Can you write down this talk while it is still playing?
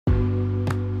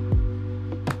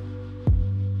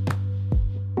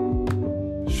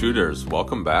Shooters,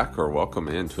 welcome back or welcome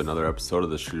in to another episode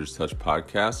of the Shooters Touch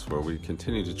podcast, where we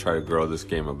continue to try to grow this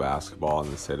game of basketball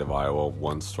in the state of Iowa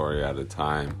one story at a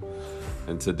time.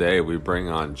 And today we bring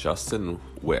on Justin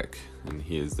Wieck, and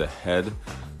he is the head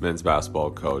men's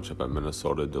basketball coach up at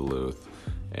Minnesota Duluth.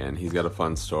 And he's got a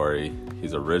fun story.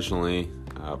 He's originally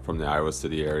from the Iowa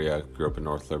City area, grew up in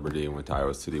North Liberty and went to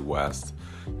Iowa City West.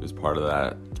 He was part of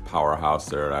that powerhouse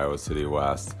there at Iowa City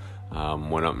West.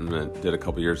 Went up and did a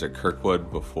couple years at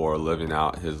Kirkwood before living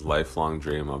out his lifelong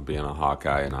dream of being a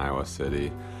Hawkeye in Iowa City.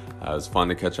 It was fun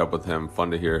to catch up with him,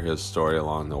 fun to hear his story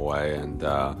along the way, and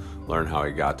learn how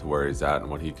he got to where he's at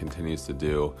and what he continues to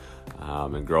do,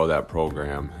 and grow that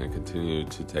program and continue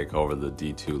to take over the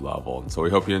D2 level. And so we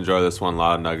hope you enjoy this one. A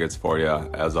lot of nuggets for you.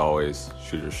 As always,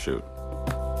 shooters shoot.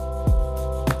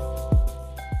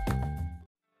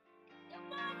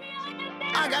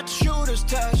 I got the shooter's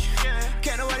touch.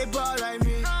 Can't nobody ball like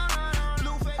me.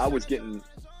 I was getting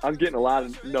a lot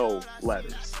of no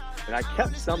letters, and I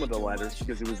kept some of the letters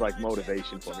because it was like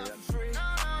motivation for me.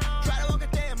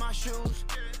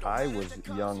 I was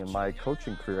young in my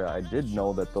coaching career. I did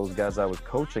know that those guys I was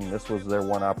coaching, this was their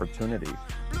one opportunity.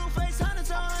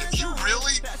 If you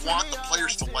really want the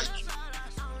players to like you,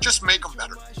 just make them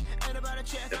better.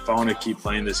 If I want to keep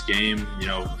playing this game,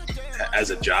 as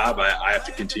a job, I have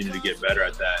to continue to get better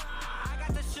at that.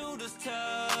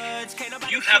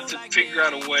 You have to figure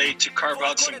out a way to carve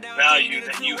out some value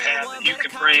that you have that you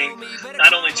can bring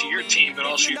not only to your team but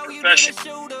also your profession.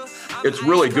 It's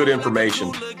really good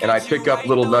information, and I pick up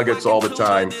little nuggets all the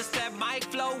time.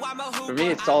 For me,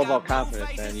 it's all about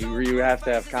confidence, man. You have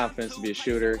to have confidence to be a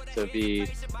shooter, to be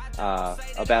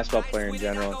a basketball player in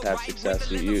general, and to have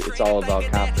success. It's all about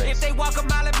confidence. If they walk a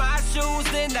mile in my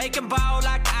shoes, then they can ball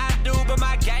like I do. But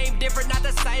my game different, not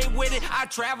the same with it. I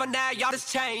travel now, y'all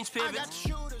just change pivots.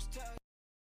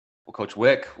 Well, Coach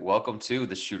Wieck, welcome to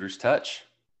the Shooter's Touch.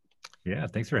 Yeah,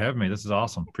 thanks for having me. This is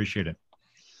awesome. Appreciate it.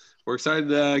 We're excited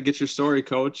to get your story,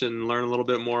 Coach, and learn a little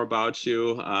bit more about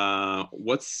you. How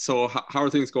are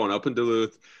things going up in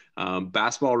Duluth?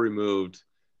 Basketball removed.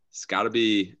 It's got to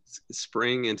be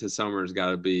spring into summer has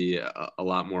got to be a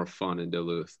lot more fun in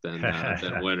Duluth than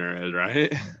winter is,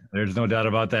 right? There's no doubt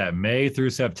about that. May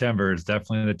through September is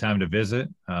definitely the time to visit.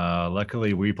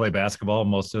 Luckily, we play basketball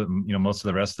most of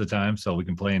the rest of the time, so we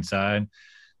can play inside.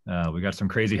 We got some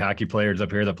crazy hockey players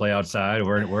up here that play outside.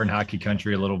 We're in hockey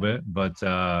country a little bit, but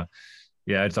yeah,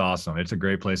 it's awesome. It's a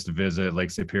great place to visit.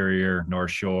 Lake Superior,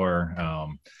 North Shore.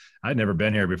 I'd never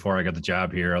been here before I got the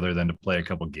job here, other than to play a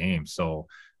couple games. So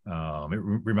it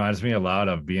reminds me a lot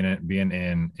of being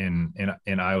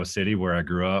in Iowa City, where I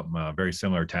grew up. Very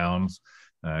similar towns,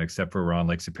 except for we're on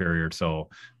Lake Superior. So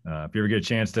if you ever get a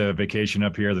chance to vacation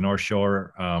up here, the North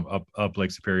Shore, up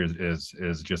Lake Superior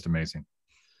is just amazing.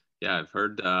 Yeah,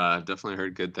 I've definitely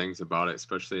heard good things about it,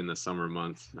 especially in the summer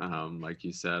months. Like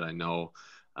you said, I know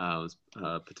was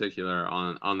particular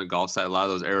on the Gulf side. A lot of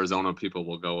those Arizona people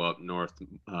will go up north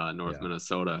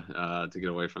Minnesota to get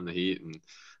away from the heat. And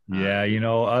yeah,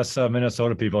 us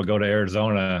Minnesota people go to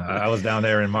Arizona. I was down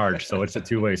there in March, so it's a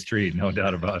two-way street, no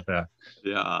doubt about that.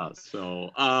 Yeah. So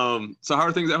how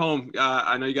are things at home?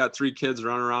 I know you got 3 kids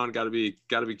running around. Got to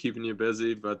be keeping you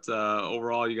busy. But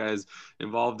overall, you guys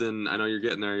involved in? I know you're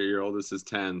getting there. Your oldest is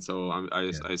 10, so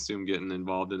I assume getting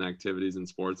involved in activities and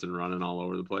sports and running all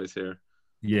over the place here.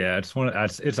 Yeah, it's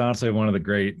honestly one of the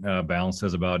great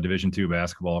balances about Division II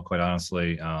basketball. Quite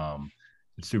honestly,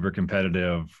 it's super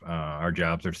competitive. Our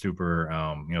jobs are super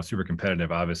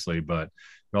competitive, obviously, but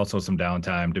also some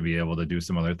downtime to be able to do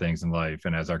some other things in life.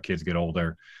 And as our kids get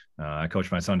older, I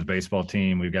coach my son's baseball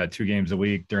team. We've got 2 games a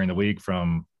week during the week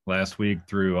from last week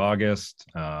through August.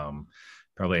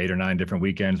 Probably 8 or 9 different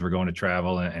weekends. We're going to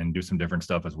travel and do some different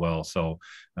stuff as well. So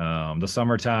the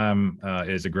summertime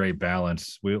is a great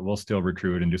balance. We'll still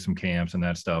recruit and do some camps and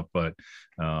that stuff, but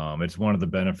it's one of the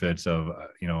benefits of,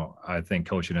 I think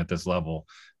coaching at this level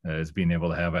is being able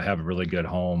to have a really good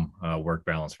home work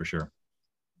balance for sure.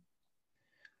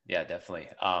 Yeah, definitely.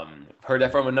 Heard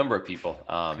that from a number of people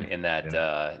in that,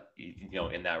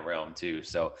 in that realm too.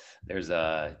 So there's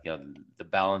the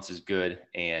balance is good,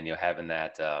 and, having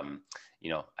that,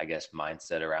 I guess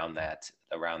mindset around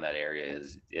that area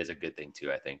is a good thing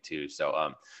too, I think too.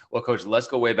 So, well, Coach, let's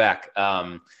go way back.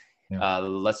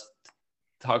 Let's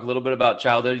talk a little bit about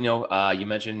childhood. You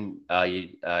mentioned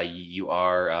you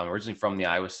are originally from the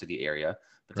Iowa City area.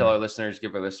 But give our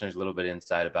listeners a little bit of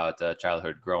insight about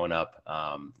childhood growing up,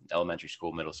 elementary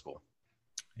school, middle school.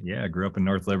 Yeah, I grew up in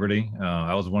North Liberty.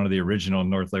 I was one of the original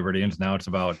North Libertyans. Now it's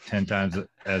about 10 times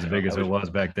as big as it was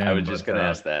back then. I was just going to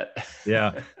ask that.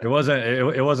 Yeah, it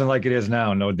wasn't like it is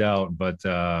now, no doubt. But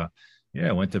Yeah,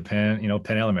 I went to Penn,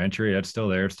 Penn Elementary. That's still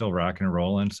there, still rocking and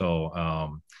rolling. So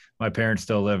my parents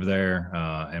still live there,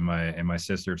 and my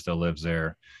sister still lives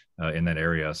there in that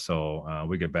area. So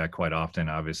we get back quite often,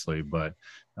 obviously. But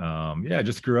yeah, I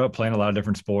just grew up playing a lot of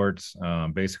different sports.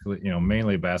 Basically,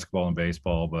 mainly basketball and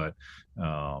baseball. But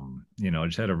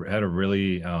just had a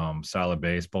really solid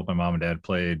base. Both my mom and dad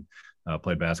played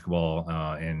basketball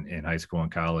in high school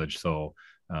and college. So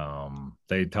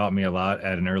they taught me a lot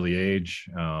at an early age.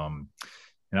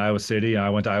 In Iowa City, I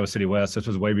went to Iowa City West. This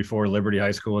was way before Liberty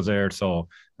High School was there. So,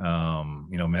 I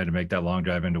had to make that long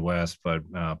drive into West, but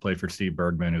played for Steve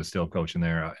Bergman, who's still coaching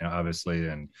there, obviously,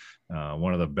 and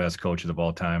one of the best coaches of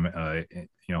all time,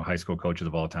 high school coaches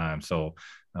of all time. So,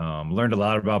 learned a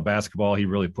lot about basketball. He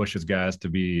really pushes guys to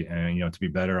be, to be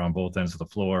better on both ends of the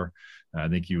floor. I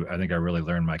think I really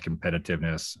learned my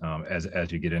competitiveness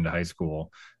as you get into high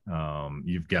school.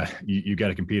 You've got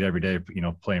to compete every day,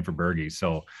 playing for Bergie.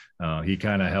 So he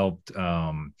kind of helped,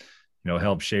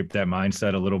 help shape that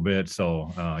mindset a little bit.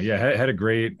 So had a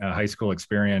great high school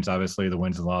experience. Obviously, the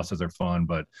wins and losses are fun,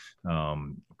 but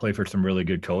play for some really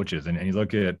good coaches. And you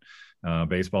look at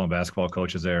baseball and basketball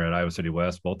coaches there at Iowa City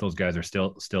West. Both those guys are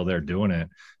still there doing it.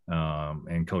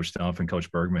 And Coach Stumpf and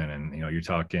Coach Bergman. And you're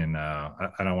talking.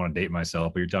 I don't want to date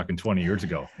myself, but you're talking 20 years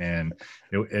ago, and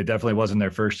it definitely wasn't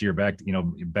their first year back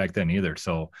then either.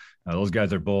 So those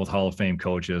guys are both Hall of Fame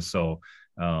coaches. So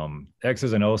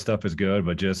X's and O stuff is good,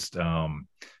 but just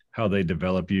how they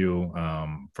develop you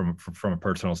from a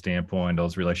personal standpoint,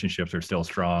 those relationships are still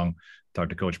strong.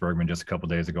 Talked to Coach Bergman just a couple of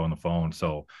days ago on the phone.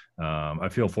 So I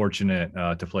feel fortunate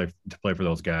to play for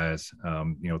those guys,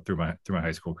 through my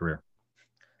high school career.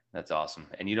 That's awesome.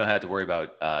 And you don't have to worry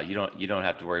about you don't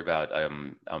have to worry about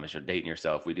dating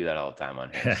yourself. We do that all the time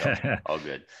on here. So all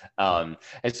good. And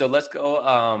so let's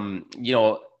go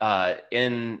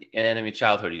in enemy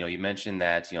childhood, you mentioned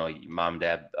that, your mom and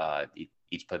dad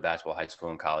each played basketball, high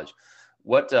school and college.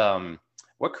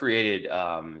 What created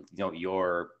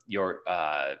your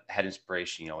had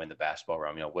inspiration, in the basketball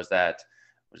realm? Was that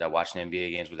watching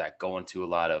NBA games? Was that going to a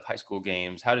lot of high school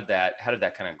games? How did that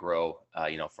kind of grow,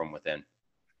 from within?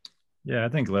 Yeah, I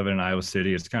think living in Iowa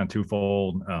City, it's kind of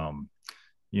twofold.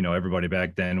 Everybody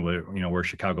back then we're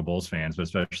Chicago Bulls fans, but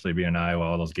especially being in Iowa,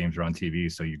 all those games were on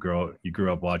TV. So you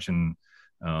grew up watching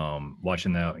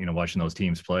those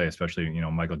teams play, especially,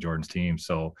 Michael Jordan's team.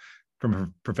 So from a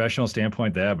professional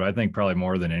standpoint, but I think probably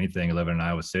more than anything, living in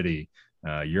Iowa City,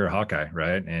 you're a Hawkeye,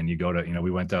 right? And you go to, we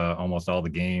went to almost all the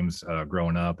games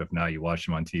growing up. If not, you watch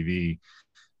them on TV.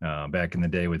 Back in the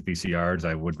day with VCRs,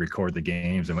 I would record the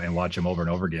games and watch them over and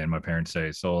over again, my parents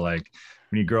say. So like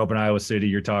when you grow up in Iowa City,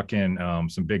 you're talking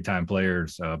some big time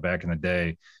players back in the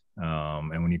day.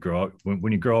 And when you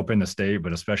grow up in the state,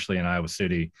 but especially in Iowa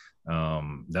City,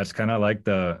 that's kind of like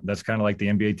the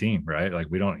NBA team, right? Like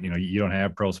we don't, you don't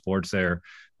have pro sports there.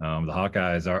 The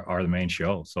Hawkeyes are the main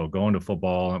show. So going to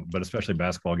football, but especially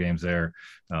basketball games there,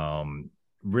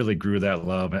 really grew that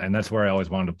love, and that's where I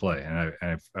always wanted to play.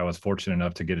 And I was fortunate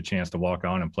enough to get a chance to walk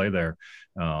on and play there.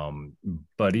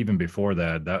 But even before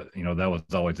that was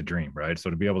always a dream, right?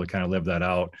 So to be able to kind of live that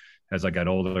out as I got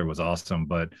older was awesome.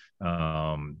 But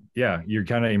you're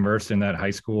kind of immersed in that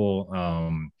high school,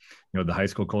 the high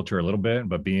school culture a little bit,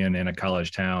 but being in a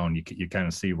college town, you kind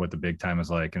of see what the big time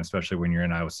is like. And especially when you're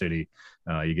in Iowa City,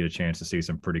 you get a chance to see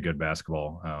some pretty good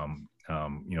basketball,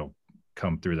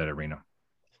 come through that arena.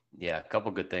 Yeah, a couple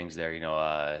good things there.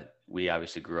 We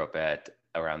obviously grew up at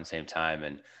around the same time,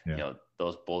 and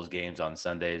those Bulls games on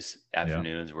Sundays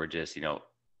afternoons were just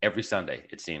every Sunday.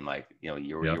 It seemed like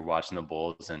you're watching the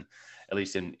Bulls, and at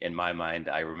least in my mind,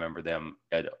 I remember them.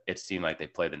 It seemed like they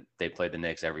played the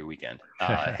Knicks every weekend,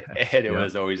 and it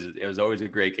was always a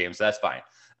great game. So that's fine.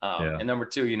 And number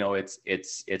two,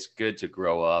 it's good to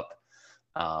grow up.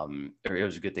 Or it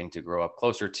was a good thing to grow up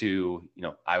closer to,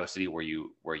 Iowa City, where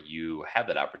you have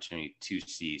that opportunity to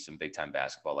see some big time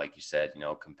basketball, like you said,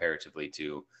 comparatively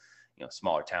to,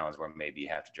 smaller towns where maybe you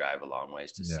have to drive a long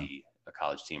ways to see a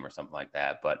college team or something like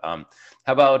that. But how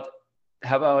about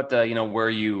where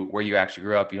you actually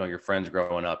grew up, your friends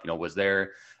growing up, was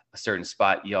there a certain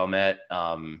spot y'all met,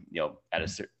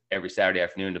 every Saturday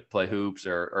afternoon to play hoops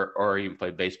or even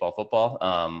play baseball, football,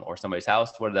 or somebody's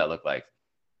house? What did that look like?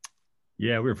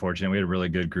 Yeah, we were fortunate. We had a really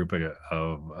good group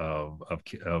of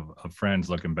friends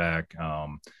looking back.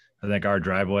 I think our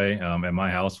driveway at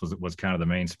my house was kind of the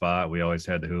main spot. We always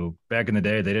had the hoop. Back in the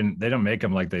day, they don't make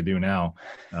them like they do now.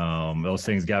 Those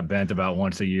things got bent about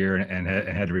once a year and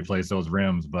had to replace those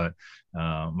rims. But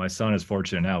my son is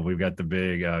fortunate now. We've got the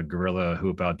big Gorilla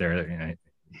hoop out there.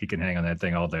 he can hang on that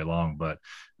thing all day long. But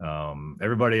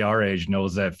everybody our age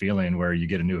knows that feeling where you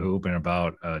get a new hoop and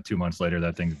about 2 months later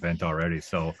that thing's bent already.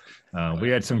 So we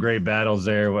had some great battles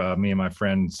there. Me and my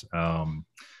friends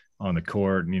on the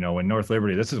court, in North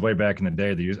Liberty, this is way back in the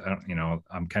day.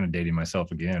 I'm kind of dating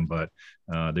myself again, but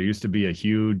there used to be a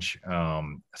huge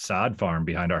sod farm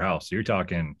behind our house. So you're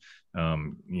talking, I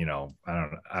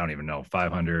don't even know,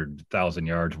 500,000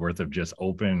 yards worth of just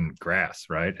open grass,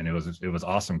 right? And it was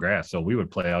awesome grass. So we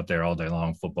would play out there all day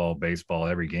long, football, baseball,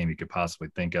 every game you could possibly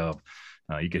think of.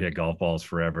 You could hit golf balls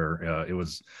forever. It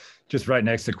was just right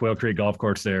next to Quail Creek Golf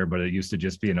Course there, but it used to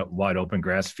just be a wide open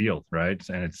grass field, right?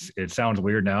 And it sounds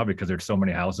weird now because there's so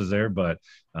many houses there, but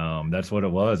that's what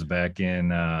it was back in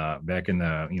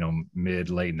the mid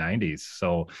late 90s.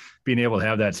 So being able to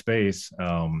have that space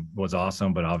was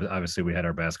awesome, but obviously we had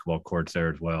our basketball courts there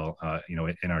as well,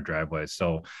 in our driveways.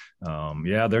 So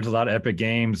there's a lot of epic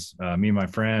games. Me and my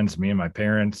friends, me and my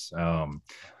parents.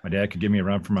 My dad could give me a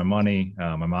run for my money.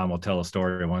 My mom will tell a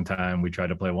story. One time we tried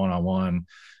to play one-on-one.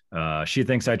 She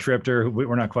thinks I tripped her.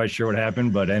 We're not quite sure what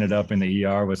happened, but ended up in the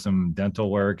ER with some dental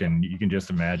work, and you can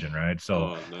just imagine, right?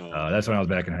 So that's when I was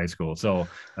back in high school. So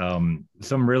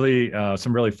some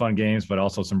really fun games, but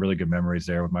also some really good memories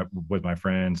there with my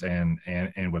friends and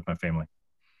with my family.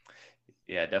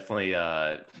 Yeah,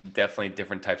 definitely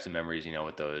different types of memories,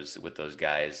 with those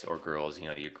guys or girls,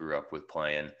 you grew up with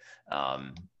playing.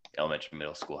 Elementary,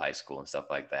 middle school, high school, and stuff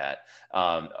like that.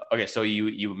 Okay, so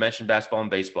you mentioned basketball and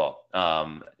baseball.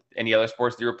 Any other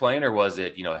sports that you were playing, or was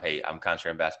it, hey, I'm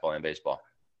concentrating on basketball and baseball?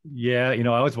 Yeah, I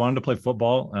always wanted to play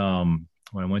football.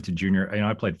 When I went to junior,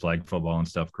 I played flag football and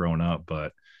stuff growing up,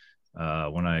 but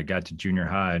when I got to junior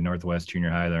high, Northwest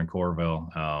Junior High there in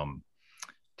Coralville,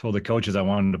 told the coaches I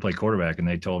wanted to play quarterback, and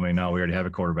they told me, no, we already have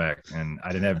a quarterback. And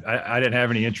I didn't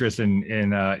have any interest in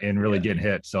really getting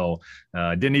hit. So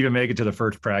didn't even make it to the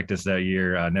first practice that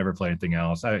year. Never played anything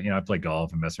else. I played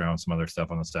golf and messed around with some other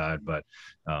stuff on the side, but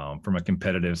from a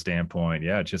competitive standpoint,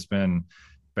 it's just been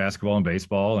basketball and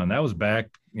baseball. And that was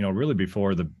back, really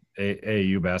before the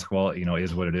AAU basketball,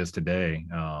 is what it is today.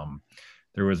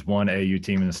 There was one AAU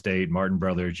team in the state, Martin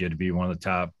Brothers. You had to be one of the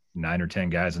top 9 or 10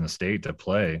 guys in the state to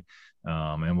play.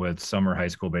 And with summer high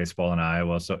school baseball in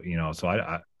Iowa. So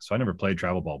I never played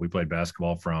travel ball. We played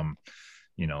basketball from,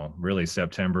 really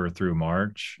September through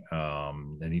March.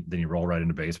 Then you roll right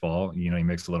into baseball. You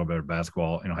mix a little bit of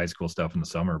basketball, high school stuff in the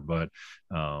summer. But,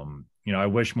 I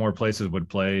wish more places would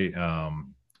play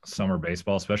summer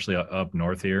baseball, especially up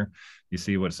north here. You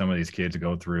see what some of these kids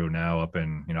go through now up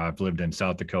in, I've lived in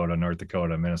South Dakota, North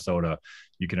Dakota, Minnesota.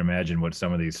 You can imagine what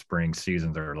some of these spring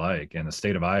seasons are like. And the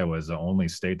state of Iowa is the only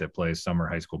state that plays summer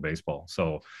high school baseball.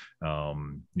 So,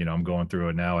 I'm going through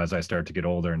it now as I start to get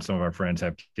older, and some of our friends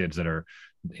have kids that are,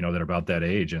 that are about that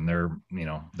age, and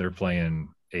they're playing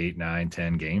 8, 9,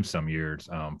 10 games some years,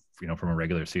 from a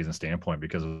regular season standpoint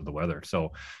because of the weather.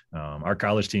 So our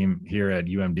college team here at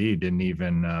UMD didn't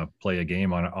even play a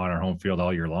game on our home field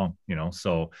all year long,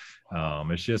 so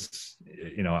it's just,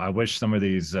 I wish some of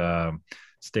these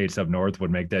states up north would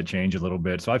make that change a little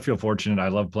bit. So I feel fortunate. I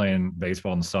love playing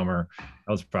baseball in the summer.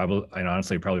 I was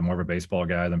honestly probably more of a baseball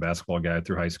guy than basketball guy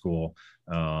through high school.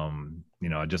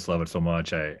 I just love it so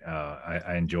much.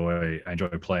 I enjoy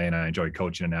playing. I enjoy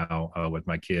coaching now with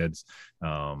my kids.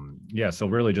 So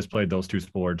really just played those two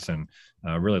sports, and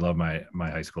really love my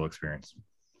high school experience.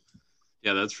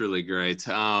 Yeah, that's really great.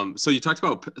 So you talked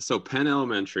about, Penn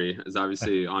Elementary is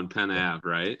obviously on Penn Ave,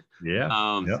 right?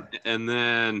 Yeah. And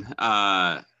then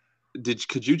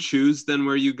could you choose then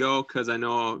where you go?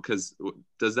 Because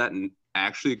does that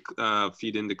actually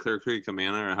feed into Clear Creek,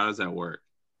 Amana, or how does that work?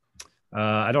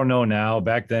 I don't know now.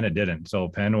 Back then it didn't. So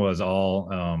Penn was all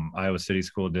Iowa City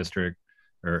School District,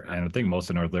 and I think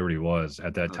most of North Liberty was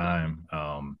at that time.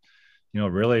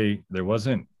 Really there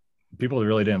wasn't, people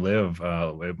really didn't live.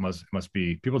 It must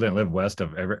be people didn't live west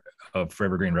of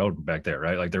Forever Green Road back there,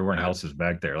 right? Like there weren't houses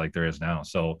back there like there is now.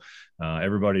 So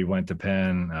everybody went to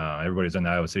Penn. Everybody's in the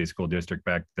Iowa City School District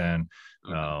back then.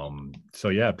 Penn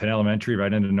Elementary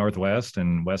right into Northwest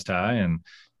and West High, and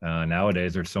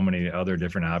nowadays there's so many other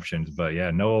different options. But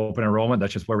no open enrollment.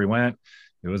 That's just where we went.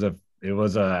 It was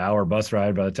a hour bus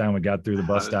ride by the time we got through the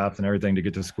bus stops and everything to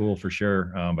get to school, for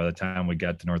sure. By the time we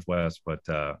got to Northwest, but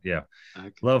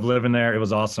love living there. It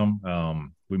was awesome.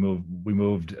 We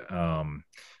moved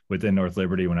within North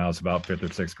Liberty when I was about 5th or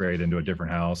 6th grade into a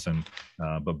different house, and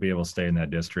but be able to stay in that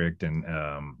district, and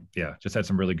just had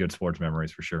some really good sports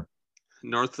memories for sure.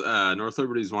 North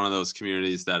Liberty is one of those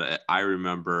communities that I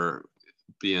remember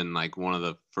being like one of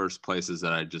the first places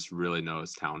that I just really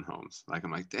noticed townhomes. Like,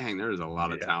 I'm like, dang, there's a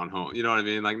lot of townhomes. You know what I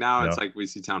mean? Like now it's like we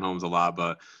see townhomes a lot,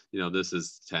 but this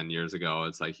is 10 years ago.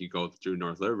 It's like you go through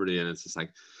North Liberty and it's just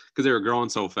like, because they were growing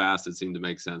so fast, it seemed to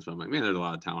make sense. But I'm like, man, there's a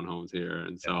lot of townhomes here.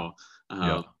 And so,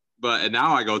 and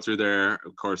now I go through there,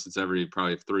 of course, it's every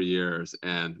probably 3 years,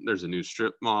 and there's a new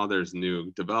strip mall, there's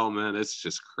new development. It's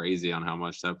just crazy on how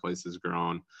much that place has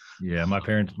grown. Yeah, my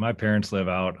parents live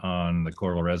out on the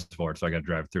Coralville Reservoir, so I got to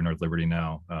drive through North Liberty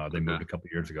now. They moved a couple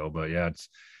of years ago, but yeah, it's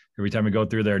every time we go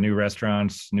through there, new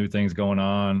restaurants, new things going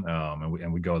on,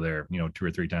 and we go there, 2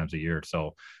 or 3 times a year.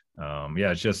 So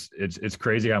it's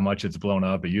crazy how much it's blown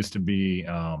up. It used to be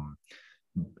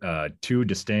 2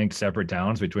 distinct separate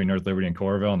towns between North Liberty and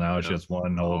Coralville. Now it's just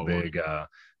one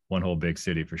whole big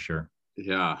city for sure.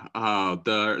 Yeah.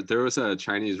 There was a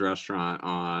Chinese restaurant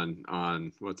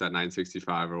on what's that,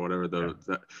 965 or whatever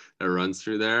that runs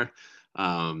through there.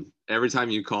 Every time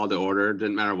you called to order,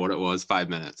 didn't matter what it was, 5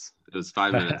 minutes. It was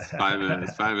 5 minutes, 5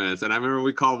 minutes, 5 minutes. And I remember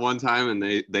we called one time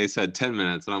and they said 10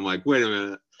 minutes. And I'm like, wait a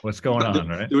minute. What's going on,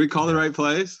 right? Did we call the right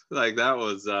place? Like that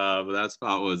was, that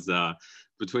spot was,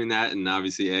 between that and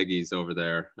obviously Aggie's over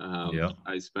there.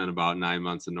 I spent about 9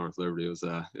 months in North Liberty. It was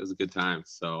a good time.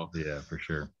 So yeah, for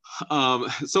sure.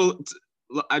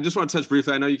 I just want to touch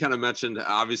briefly. I know you kind of mentioned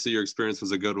obviously your experience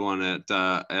was a good one at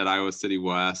Iowa City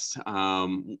West.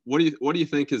 What do you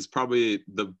think is probably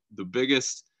the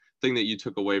biggest thing that you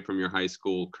took away from your high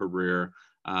school career?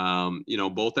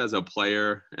 Both as a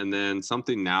player and then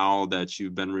something now that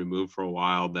you've been removed for a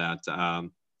while that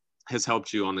has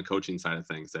helped you on the coaching side of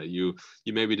things that you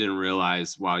maybe didn't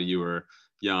realize while you were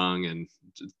young and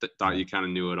thought you kind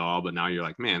of knew it all, but now you're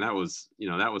like, man, that was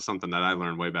something that I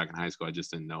learned way back in high school. I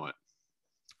just didn't know it.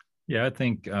 Yeah, I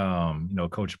think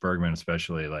Coach Bergman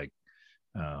especially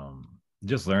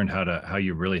just learned how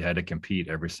you really had to compete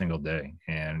every single day.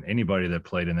 And anybody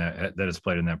that has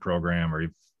played in that program, or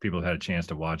if people have had a chance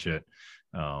to watch it,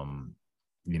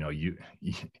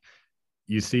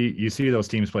 you see those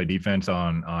teams play defense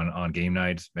on game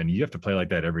nights, and you have to play like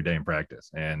that every day in practice.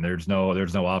 And there's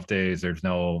no off days, there's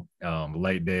no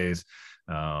late days.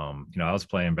 I was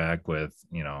playing back with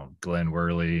Glenn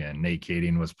Worley, and Nate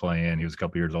Kading was playing. He was a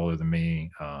couple years older than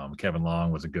me. Kevin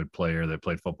Long was a good player that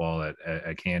played football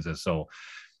at Kansas. So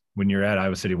when you're at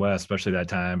Iowa City West, especially that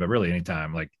time, but really any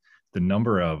time, like the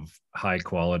number of high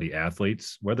quality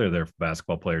athletes, whether they're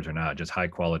basketball players or not, just high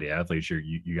quality athletes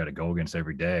you got to go against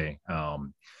every day.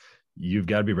 You've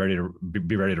got to be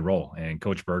ready to roll. And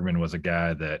Coach Bergman was a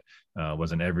guy that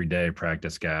was an everyday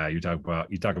practice guy. You talk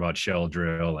about shell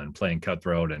drill and playing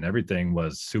cutthroat, and everything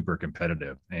was super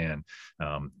competitive. And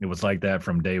it was like that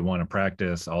from day one of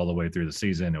practice all the way through the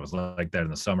season. It was like that in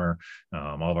the summer,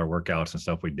 all of our workouts and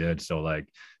stuff we did. So I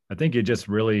think it just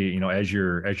really, as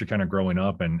you're kind of growing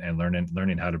up and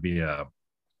learning how to be a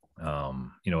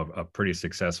pretty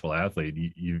successful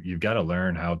athlete, you've got to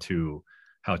learn how to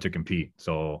compete.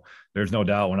 So there's no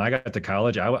doubt when I got to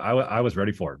college, I was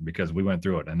ready for it because we went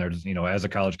through it. And there's, as a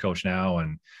college coach now,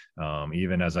 and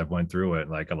even as I've went through it,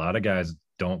 like a lot of guys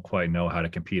don't quite know how to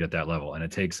compete at that level. And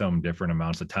it takes some different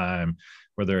amounts of time,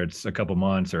 whether it's a couple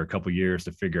months or a couple years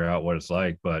to figure out what it's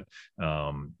like. But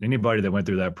anybody that went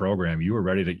through that program, you were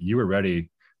ready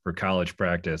for college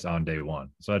practice on day one.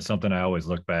 So that's something I always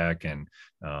look back and,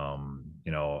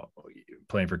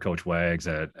 playing for Coach Wags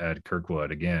at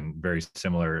Kirkwood, again, very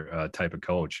similar type of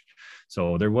coach.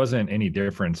 So there wasn't any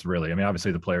difference really. I mean,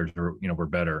 obviously the players were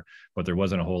better, but there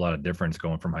wasn't a whole lot of difference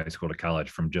going from high school to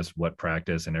college from just what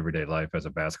practice and everyday life as a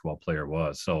basketball player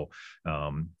was. So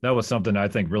that was something I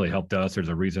think really helped us. There's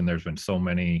a reason there's been so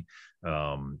many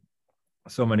alums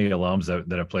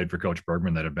that have played for Coach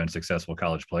Bergman that have been successful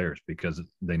college players because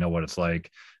they know what it's like.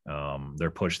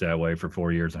 They're pushed that way for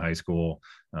 4 years in high school.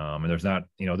 And there's not,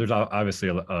 there's obviously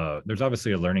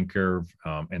a learning curve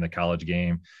in the college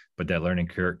game, but that learning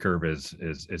curve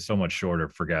is so much shorter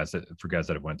for guys that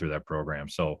have went through that program.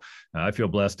 So I feel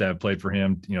blessed to have played for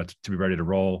him, to be ready to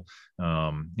roll.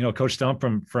 Coach Stump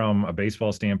from a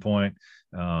baseball standpoint,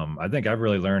 I think I've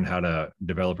really learned how to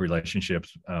develop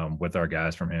relationships with our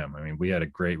guys from him. I mean, we had a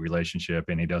great relationship,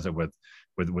 and he does it with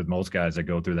most guys that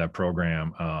go through that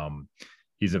program.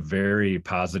 He's a very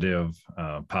positive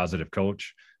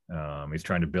coach. He's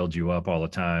trying to build you up all the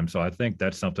time. So I think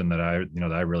that's something that I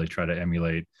really try to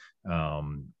emulate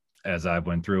as I've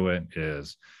went through it,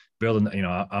 is building,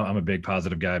 I'm a big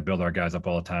positive guy, build our guys up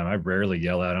all the time. I rarely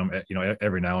yell at them,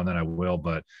 every now and then I will,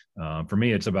 but for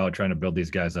me, it's about trying to build these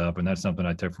guys up. And that's something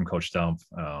I took from Coach Stump.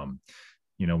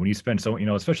 When you spend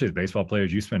especially as baseball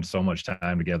players, you spend so much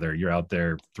time together. You're out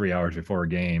there 3 hours before a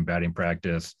game, batting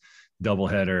practice,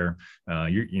 doubleheader.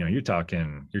 You're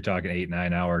talking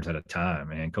 8-9 hours at a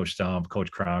time. And Coach Stump,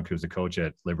 Coach Kronk, who's the coach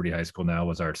at Liberty High School now,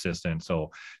 was our assistant.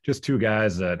 So just two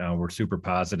guys that were super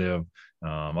positive.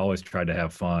 Always tried to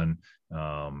have fun,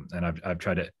 and I've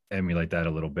tried to emulate that a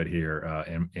little bit here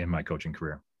in my coaching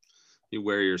career. You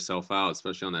wear yourself out,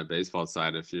 especially on that baseball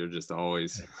side, if you're just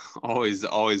always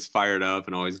fired up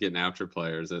and always getting after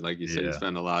players. And like you said, you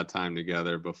spend a lot of time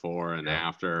together before and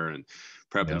after, and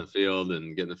prepping the field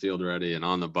and getting the field ready and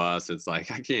on the bus. It's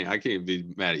like I can't be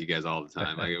mad at you guys all the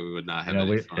time. Like we would not have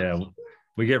any fun. Yeah.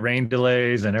 We get rain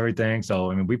delays and everything.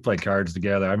 So, I mean, we play cards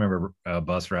together. I remember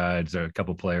bus rides, a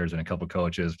couple players and a couple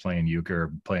coaches playing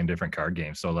euchre, playing different card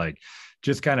games. So like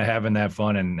just kind of having that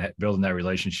fun and building that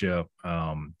relationship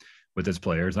with his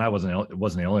players. And I wasn't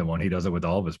the only one. He does it with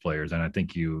all of his players. And I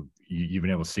think you've been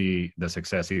able to see the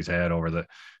success he's had over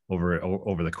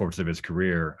the course of his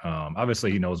career.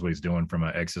 Obviously he knows what he's doing from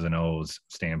an X's and O's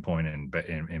standpoint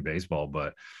in baseball,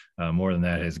 but more than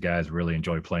that, his guys really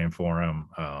enjoy playing for him.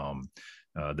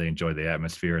 They enjoy the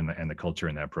atmosphere and the culture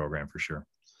in that program for sure.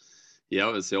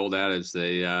 Yeah, it's the old adage.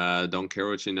 They don't care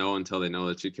what you know until they know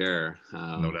that you care.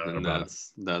 No doubt about it.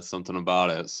 That's something about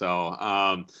it. So,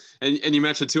 and you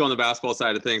mentioned too on the basketball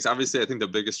side of things. Obviously, I think the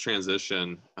biggest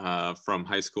transition from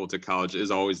high school to college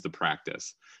is always the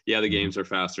practice. Yeah, the games are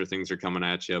faster, things are coming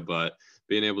at you, but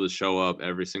being able to show up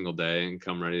every single day and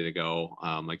come ready to go,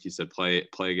 like you said, play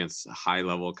against high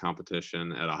level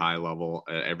competition at a high level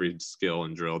at every skill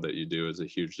and drill that you do is a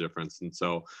huge difference. And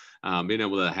so being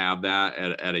able to have that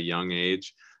at a young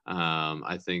age,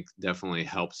 I think definitely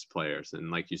helps players.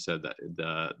 And like you said, that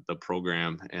the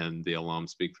program and the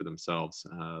alums speak for themselves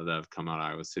that have come out of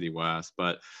Iowa City West.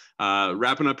 But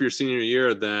wrapping up your senior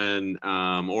year then,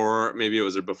 or maybe it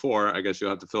was before, I guess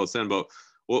you'll have to fill us in, but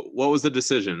what was the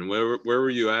decision? Where were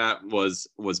you at? Was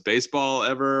baseball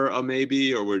ever a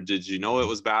maybe, or did you know it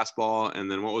was basketball?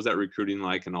 And then what was that recruiting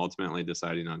like and ultimately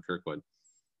deciding on Kirkwood?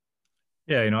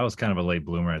 Yeah, I was kind of a late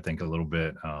bloomer, I think, a little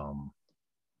bit.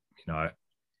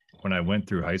 When I went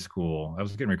through high school, I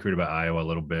was getting recruited by Iowa a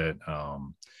little bit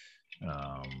from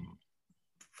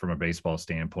a baseball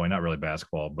standpoint, not really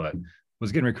basketball, but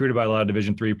was getting recruited by a lot of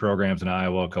Division III programs in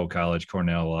Iowa, College,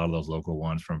 Cornell, a lot of those local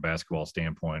ones from a basketball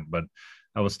standpoint. But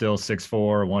I was still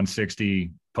 6'4",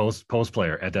 160 post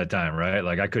player at that time, right?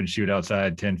 Like I couldn't shoot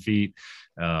outside 10 feet.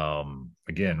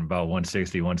 Again, about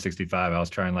 160, 165. I was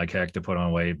trying like heck to put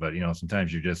on weight, but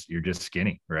sometimes you're just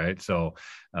skinny, right? So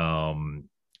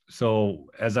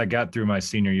as I got through my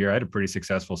senior year, I had a pretty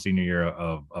successful senior year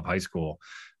of high school.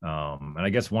 And I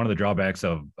guess one of the drawbacks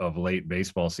of late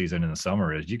baseball season in the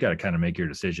summer is you got to kind of make your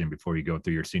decision before you go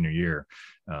through your senior year.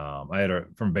 I had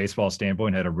from a baseball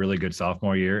standpoint, had a really good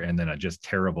sophomore year and then a just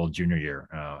terrible junior year.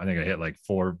 I think I hit like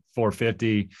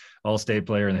 450 all-state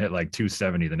player and hit like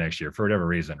 270 the next year for whatever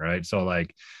reason. Right. So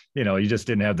like, you just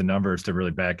didn't have the numbers to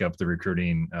really back up the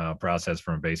recruiting process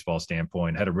from a baseball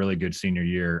standpoint. Had a really good senior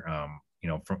year.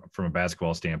 From a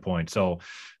basketball standpoint. So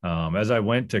as I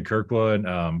went to Kirkwood,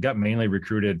 got mainly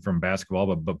recruited from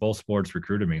basketball, but both sports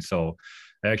recruited me. So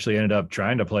I actually ended up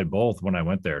trying to play both when I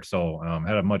went there. So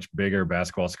had a much bigger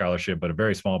basketball scholarship, but a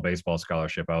very small baseball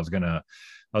scholarship. I was gonna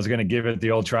give it the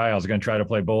old try. I was gonna try to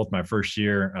play both my first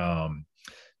year.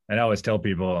 And I always tell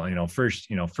people,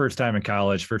 first time in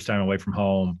college, first time away from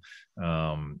home,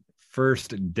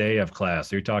 first day of class.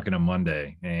 So you're talking a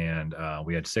Monday, and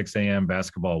we had 6 a.m.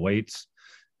 basketball weights.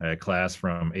 I had class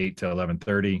from 8 to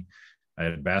 11:30. I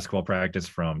had basketball practice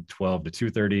from 12 to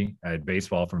 2:30. I had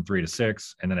baseball from 3 to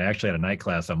 6, and then I actually had a night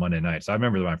class on Monday night. So I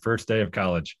remember my first day of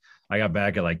college. I got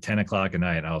back at like 10 o'clock at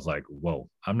night, and I was like, "Whoa,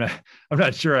 I'm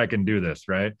not sure I can do this,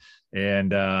 right?"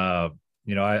 And I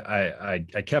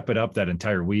kept it up that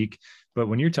entire week. But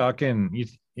when you're talking,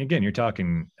 you're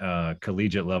talking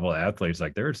collegiate level athletes.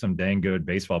 Like there are some dang good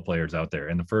baseball players out there.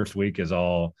 And the first week is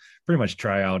all pretty much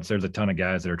tryouts. There's a ton of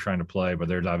guys that are trying to play, but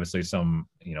there's obviously some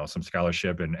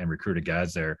scholarship and recruited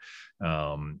guys there.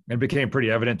 It became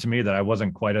pretty evident to me that I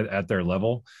wasn't quite at their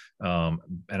level. And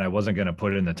I wasn't going to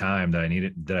put in the time that I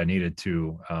needed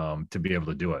to be able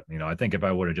to do it. I think if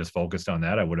I would have just focused on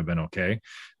that, I would have been okay.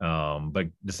 But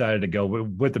decided to go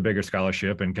with the bigger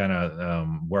scholarship and kind of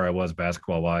where I was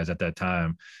basketball wise at that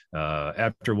time.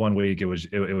 After 1 week, it was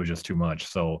just too much.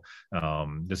 So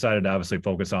decided to obviously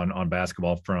focus on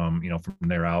basketball from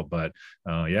there out. But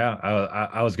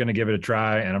I was going to give it a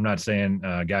try, and I'm not saying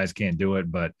guys can't do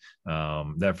it, but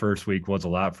that first week was a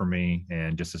lot for me,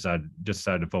 and just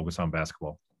decided to focus on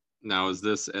basketball. Now is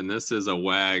this is a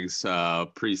WAG's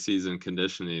preseason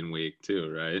conditioning week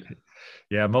too, right?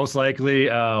 Yeah, most likely.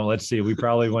 Let's see. We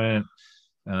probably went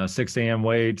 6 a.m.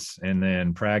 weights, and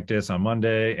then practice on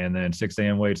Monday, and then 6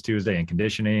 a.m. weights Tuesday, and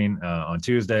conditioning on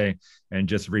Tuesday, and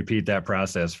just repeat that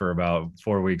process for about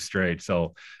 4 weeks straight.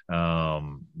 So,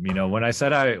 when I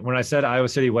said Iowa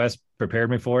City West prepared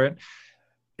me for it,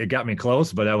 it got me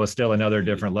close, but that was still another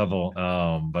different level.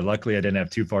 But luckily I didn't have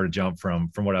too far to jump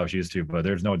from what I was used to. But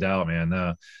there's no doubt, man,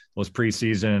 those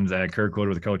preseasons at Kirkwood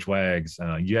with Coach Wags,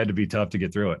 you had to be tough to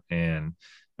get through it. And,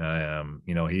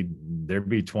 there'd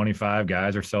be 25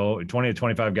 guys or so, 20 to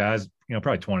 25 guys,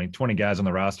 probably 20 guys on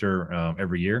the roster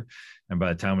every year. And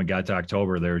by the time we got to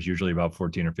October, there was usually about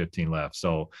 14 or 15 left.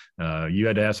 So you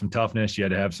had to have some toughness. You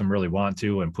had to have some really want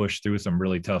to and push through some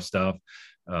really tough stuff.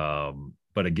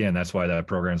 But again, that's why that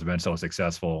program's been so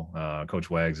successful. Coach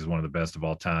Wags is one of the best of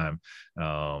all time.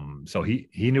 So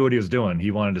he knew what he was doing.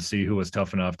 He wanted to see who was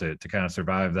tough enough to kind of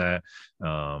survive that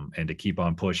and to keep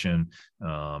on pushing.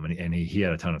 And he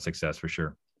had a ton of success for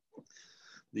sure.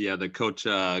 Yeah, the Coach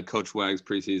Wags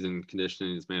preseason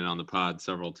conditioning has made it on the pod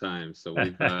several times, so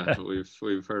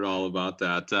we've heard all about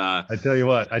that. I tell you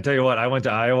what, I went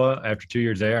to Iowa after 2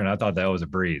 years there, and I thought that was a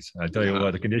breeze. I tell you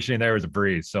what, the conditioning there was a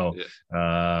breeze. So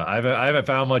I haven't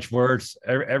found much worse.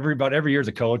 Every year as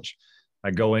a coach, I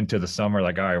go into the summer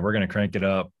like, all right, we're going to crank it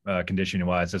up conditioning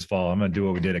wise this fall. I'm going to do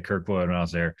what we did at Kirkwood when I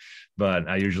was there, but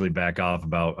I usually back off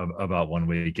about 1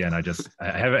 weekend. I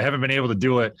haven't been able to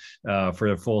do it for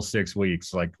the full 6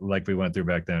 weeks like we went through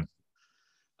back then.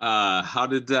 How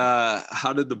did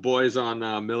the boys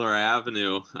on Miller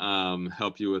Avenue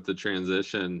help you with the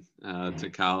transition to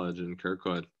college in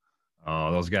Kirkwood?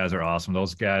 Oh, those guys are awesome.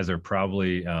 Those guys are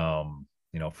probably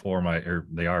four of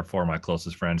my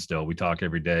closest friends still. We talk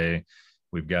every day.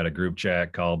 We've got a group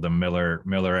chat called the Miller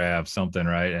Ave something,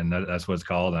 right? And that's what it's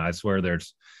called. And I swear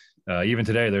there's even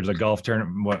today there's a golf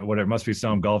tournament. What it must be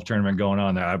some golf tournament going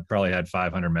on there. I probably had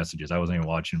 500 messages. I wasn't even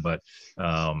watching, but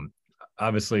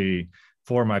obviously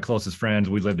 4 of my closest friends,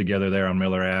 we lived together there on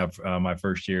Miller Ave my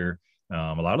first year.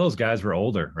 A lot of those guys were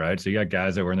older, right? So you got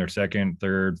guys that were in their 2nd,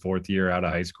 3rd, 4th year out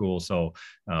of high school. So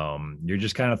you're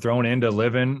just kind of thrown into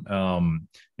living.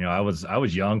 I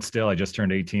was young still. I just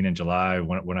turned 18 in July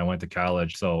when I went to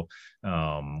college. So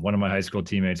one of my high school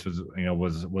teammates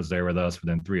was there with us, but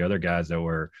then 3 other guys that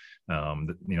were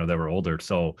that were older.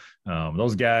 So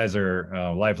those guys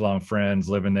are lifelong friends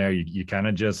living there. You kind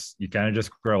of just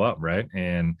grow up, right?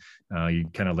 And you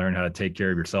kind of learn how to take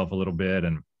care of yourself a little bit.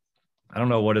 And I don't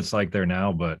know what it's like there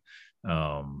now, but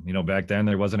back then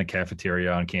there wasn't a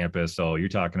cafeteria on campus. So you're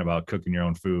talking about cooking your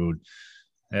own food.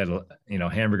 Had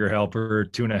hamburger helper,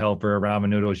 tuna helper, ramen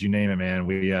noodles, you name it, man.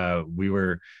 We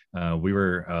were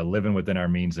living within our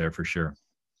means there for sure.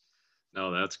 No,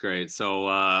 that's great. So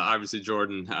obviously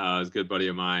Jordan is a good buddy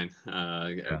of mine.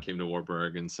 Came to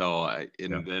Warburg, and so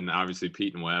then obviously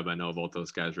Pete and Webb. I know both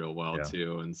those guys real well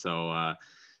too, and so.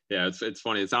 It's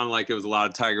funny. It sounded like it was a lot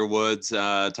of Tiger Woods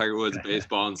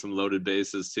baseball and some loaded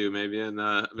bases too, maybe in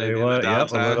the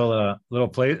downtime. A little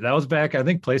play that was back. I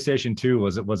think PlayStation 2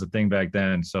 was a thing back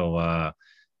then. So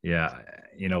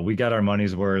we got our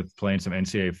money's worth playing some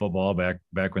NCAA football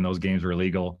back when those games were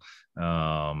legal.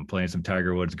 Playing some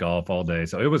Tiger Woods golf all day.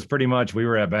 So it was pretty much we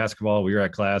were at basketball, we were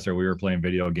at class, or we were playing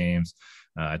video games.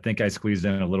 I think I squeezed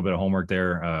in a little bit of homework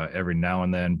there every now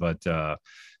and then, but.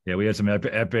 We had some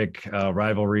epic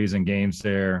rivalries and games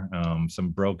there, some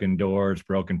broken doors,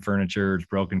 broken furniture,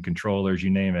 broken controllers,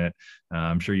 you name it.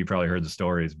 I'm sure you probably heard the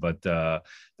stories, but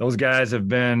those guys have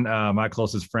been my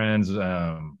closest friends,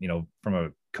 from a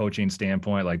coaching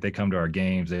standpoint. Like they come to our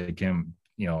games, they come,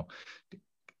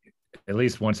 at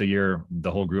least once a year, the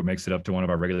whole group makes it up to one of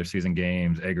our regular season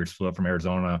games. Eggers flew up from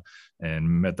Arizona and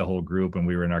met the whole group, and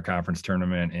we were in our conference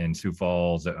tournament in Sioux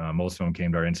Falls. Most of them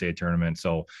came to our NCAA tournament.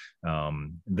 So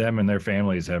them and their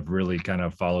families have really kind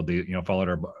of followed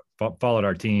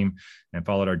our team and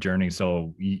followed our journey.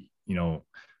 So,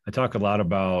 I talk a lot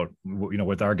about,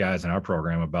 with our guys in our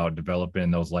program about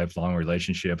developing those lifelong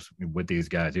relationships with these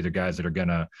guys. These are guys that are going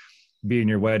to be in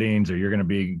your weddings, or you're going to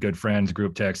be good friends,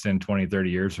 group texting 20, 30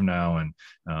 years from now. And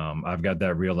I've got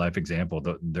that real life example.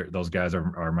 Those guys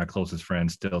are my closest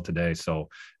friends still today. So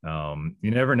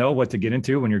you never know what to get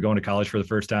into when you're going to college for the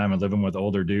first time and living with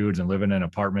older dudes and living in an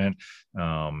apartment.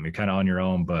 You're kind of on your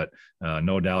own, but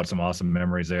no doubt some awesome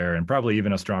memories there, and probably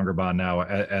even a stronger bond now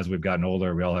as we've gotten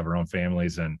older. We all have our own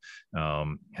families and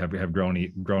have grown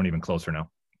even closer now.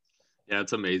 Yeah,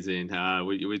 it's amazing.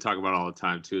 We talk about all the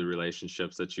time too, the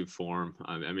relationships that you form.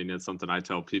 I mean, it's something I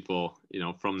tell people,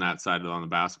 from that side on the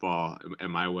basketball. At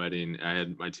my wedding, I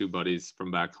had my 2 buddies from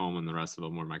back home, and the rest of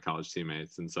them were my college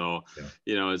teammates. And so,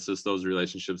 it's just those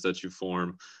relationships that you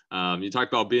form. You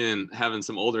talked about having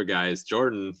some older guys.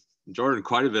 Jordan, Jordan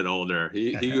quite a bit older.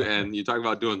 He and you talk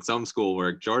about doing some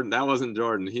schoolwork. Jordan, that wasn't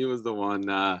Jordan. He was the one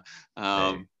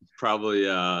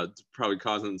probably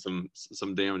causing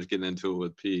some damage getting into it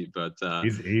with Pete. But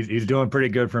he's doing pretty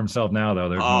good for himself now, though.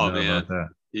 There's no doubt about that.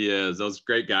 He is. Those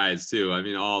great guys too. I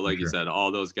mean, you said,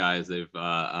 all those guys, they've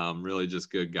really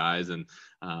just good guys, and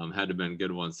had to been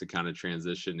good ones to kind of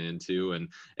transition into,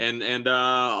 and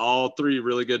all three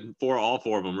really good all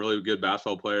four of them really good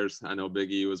basketball players. I know Big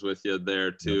E was with you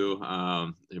there too.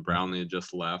 Brownlee had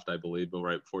just left, I believe, but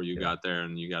right before you got there,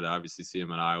 and you got to obviously see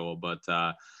him at Iowa. But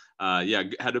had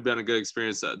to have been a good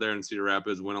experience there in Cedar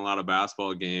Rapids. Win a lot of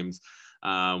basketball games.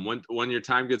 When your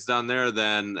time gets down there,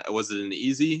 then was it an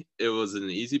easy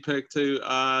pick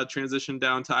to transition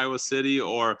down to Iowa City?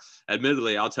 Or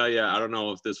admittedly, I'll tell you, I don't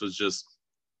know if this was just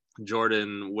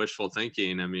Jordan wishful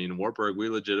thinking. I mean, Wartburg, we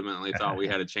legitimately thought we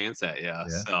had a chance at you. Yeah.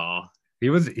 So he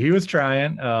was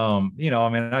trying. I mean,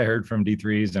 I heard from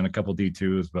D3s and a couple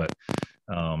D2s, but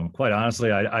quite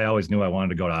honestly, I always knew I wanted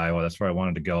to go to Iowa. That's where I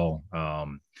wanted to go.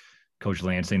 Coach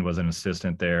Lansing was an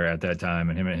assistant there at that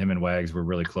time, and him and Wags were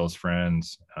really close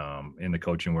friends in the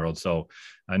coaching world. So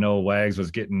I know Wags was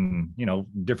getting,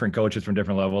 different coaches from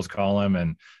different levels call him,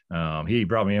 and he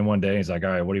brought me in one day. He's like,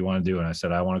 "All right, what do you want to do?" And I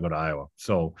said, "I want to go to Iowa."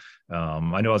 So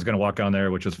I knew I was going to walk down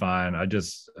there, which was fine. I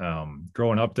just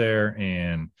growing up there,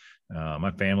 and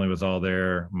my family was all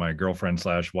there. My girlfriend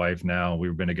 / wife now,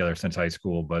 we've been together since high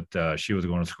school, but she was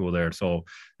going to school there. So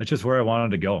that's just where I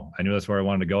wanted to go. I knew that's where I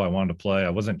wanted to go. I wanted to play. I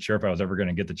wasn't sure if I was ever going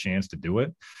to get the chance to do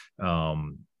it.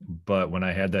 But when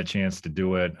I had that chance to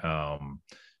do it,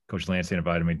 Coach Lansing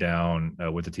invited me down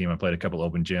with the team. I played a couple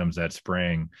open gyms that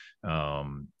spring.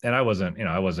 And I wasn't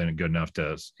good enough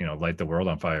to, light the world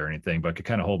on fire or anything, but could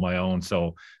kind of hold my own.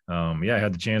 So, I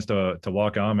had the chance to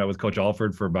walk on. Met with Coach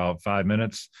Alford for about 5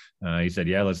 minutes. He said,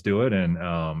 "Yeah, let's do it." And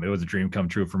it was a dream come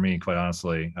true for me, quite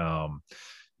honestly. A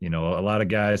lot of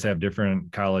guys have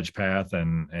different college path,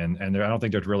 and I don't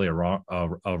think there's really a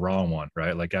wrong one,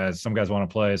 right? Like some guys want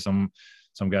to play,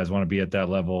 some guys want to be at that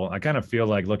level. I kind of feel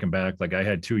like, looking back, like I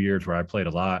had 2 years where I played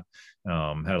a lot,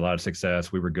 had a lot of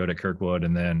success. We were good at Kirkwood.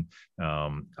 And then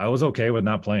I was okay with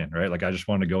not playing, right? Like I just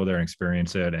wanted to go there and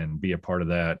experience it and be a part of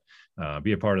that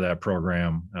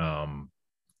program,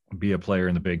 be a player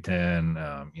in the Big Ten.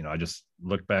 I just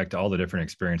look back to all the different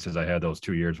experiences I had those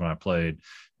 2 years when I played.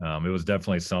 It was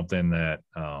definitely something that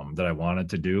I wanted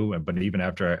to do. But even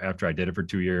after I did it for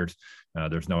 2 years,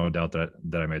 there's no doubt that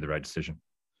I made the right decision.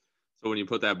 So when you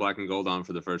put that black and gold on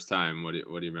for the first time, what do you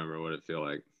remember? What did it feel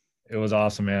like? It was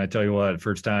awesome, man. I tell you what,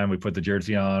 first time we put the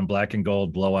jersey on, black and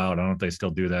gold blowout. I don't know if they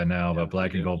still do that now, but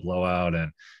black and gold blowout.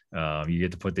 And you get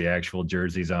to put the actual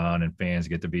jerseys on, and fans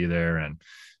get to be there. And,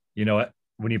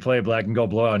 when you play black and gold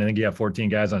blowout, and I think you have 14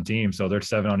 guys on team, so there's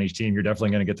 7 on each team, you're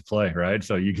definitely going to get to play, right?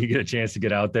 So you get a chance to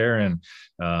get out there, and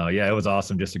it was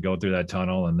awesome just to go through that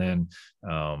tunnel, and then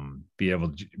be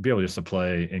able just to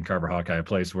play in Carver Hawkeye, a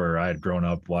place where I had grown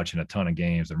up watching a ton of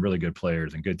games and really good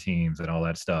players and good teams and all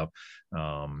that stuff.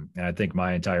 And I think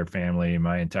my entire family,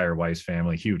 my entire wife's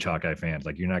family, huge Hawkeye fans.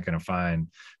 Like you're not going to find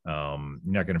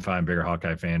bigger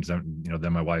Hawkeye fans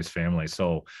than my wife's family.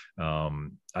 So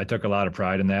I took a lot of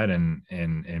pride in that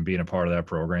and being a part of that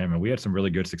program. And we had some really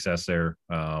good success there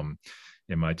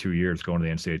in my 2 years, going to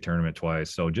the NCAA tournament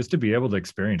twice. So just to be able to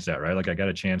experience that, right? Like I got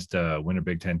a chance to win a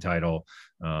Big Ten title,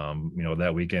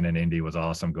 that weekend in Indy was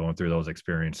awesome, going through those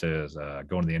experiences,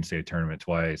 going to the NCAA tournament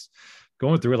twice,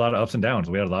 going through a lot of ups and downs.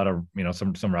 We had a lot of,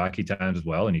 some rocky times as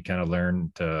well. And you kind of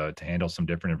learn to handle some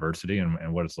different adversity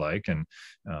and what it's like. And,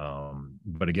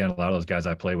 but again, a lot of those guys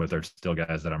I play with are still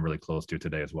guys that I'm really close to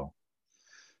today as well.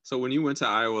 So when you went to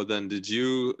Iowa, then did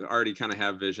you already kind of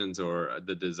have visions or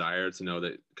the desire to know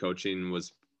that coaching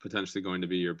was potentially going to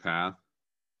be your path?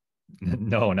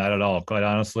 No, not at all. Quite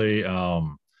honestly,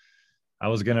 I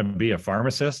was going to be a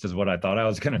pharmacist is what I thought I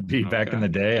was going to be back in the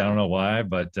day. I don't know why,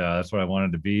 but that's what I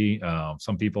wanted to be.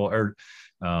 Some people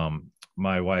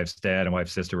my wife's dad and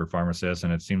wife's sister were pharmacists,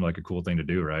 and it seemed like a cool thing to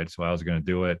do, right? So I was going to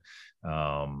do it.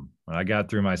 When I got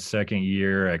through my second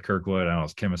year at Kirkwood, I don't know, it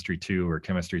was chemistry 2 or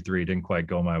chemistry 3, didn't quite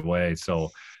go my way.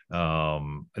 So I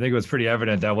think it was pretty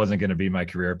evident that wasn't going to be my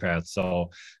career path.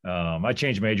 So I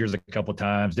changed majors a couple of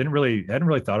times. Hadn't really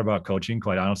thought about coaching,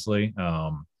 quite honestly.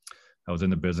 I was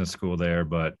in the business school there,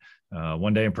 but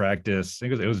one day in practice, I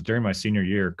think it was during my senior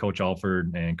year, Coach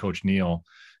Alford and Coach Neal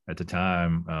at the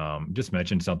time just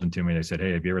mentioned something to me. They said,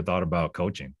 "Hey, have you ever thought about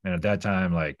coaching?" And at that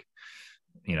time,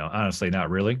 honestly, not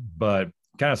really, but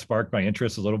kind of sparked my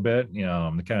interest a little bit. They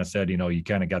kind of said, you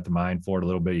kind of got the mind for it a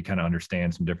little bit. You kind of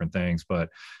understand some different things, but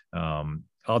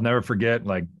I'll never forget,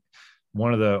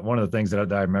 one of the things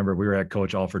that I remember, we were at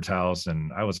Coach Alford's house,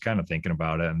 and I was kind of thinking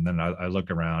about it. And then I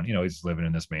look around, he's living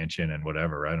in this mansion and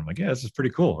whatever, right? I'm like, yeah, this is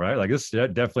pretty cool, right? Like, this is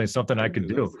definitely something I could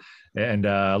do. And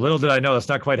little did I know, it's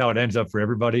not quite how it ends up for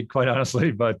everybody, quite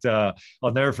honestly. But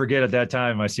I'll never forget at that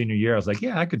time, my senior year, I was like,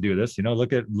 yeah, I could do this.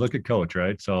 Look at Coach,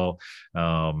 right? So,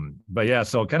 but yeah,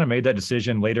 so kind of made that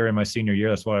decision later in my senior year.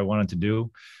 That's what I wanted to do.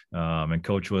 And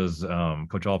Coach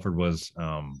Alford was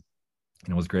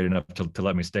was great enough to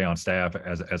let me stay on staff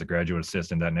as a graduate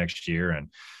assistant that next year.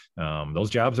 And those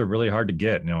jobs are really hard to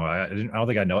get. I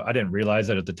didn't realize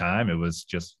that at the time. It was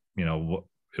just,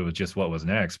 it was just what was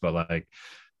next. But like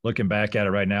looking back at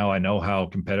it right now, I know how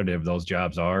competitive those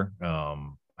jobs are.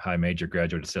 High major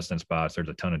graduate assistant spots, there's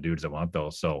a ton of dudes that want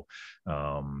those. So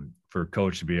for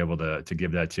Coach to be able to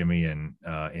give that to me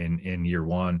in year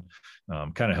one,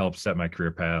 kind of helped set my career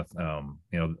path,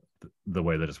 the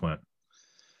way that it's went.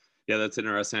 Yeah, that's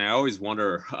interesting. I always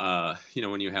wonder,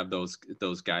 when you have those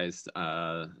guys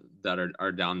that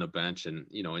are down the bench and,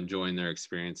 enjoying their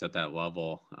experience at that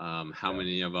level, how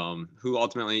many of them who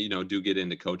ultimately, do get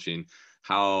into coaching,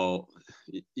 how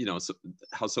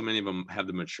so many of them have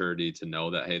the maturity to know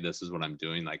that, hey, this is what I'm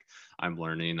doing. Like I'm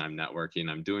learning, I'm networking,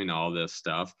 I'm doing all this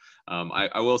stuff.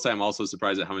 I will say I'm also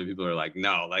surprised at how many people are like,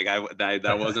 no, like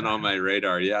that wasn't on my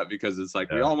radar yet, because it's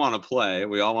like, we all want to play.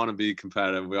 We all want to be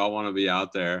competitive. We all want to be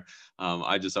out there.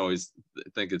 I just always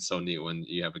think it's so neat when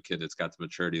you have a kid that's got the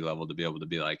maturity level to be able to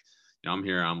be like, I'm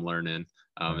here, I'm learning.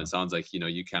 It sounds like,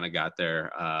 you kind of got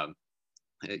there,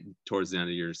 towards the end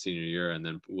of your senior year, and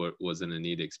then what wasn't a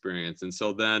neat experience. And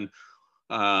so then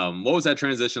what was that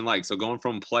transition like? So going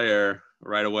from player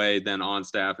right away, then on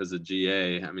staff as a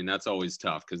GA, I mean, that's always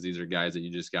tough, because these are guys that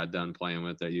you just got done playing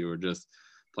with, that you were just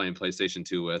playing PlayStation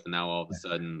 2 with, and now all of a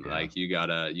sudden, like you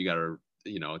gotta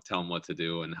tell them what to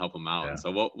do and help them out. And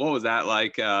so what was that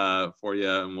like for you,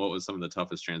 and what was some of the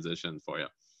toughest transitions for you?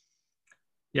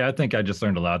 Yeah, I think I just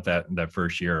learned a lot that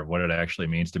first year of what it actually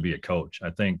means to be a coach.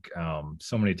 I think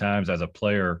so many times as a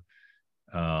player,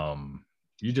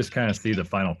 you just kind of see the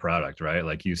final product, right?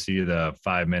 Like you see the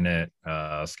 5-minute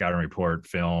scouting report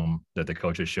film that the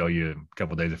coaches show you a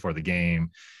couple of days before the game.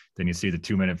 Then you see the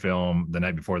 2-minute film the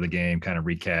night before the game, kind of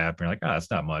recap. And you're like,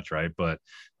 that's not much, right? But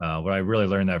what I really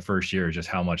learned that first year is just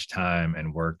how much time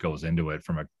and work goes into it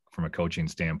from a coaching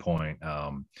standpoint.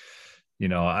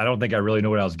 I don't think I really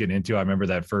knew what I was getting into. I remember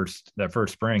that first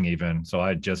spring even. So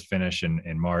I just finished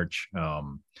in March.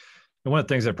 And one of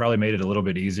the things that probably made it a little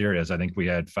bit easier is I think we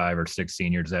had 5 or 6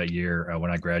 seniors that year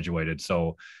when I graduated.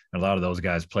 So a lot of those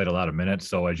guys played a lot of minutes.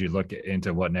 So as you look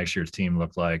into what next year's team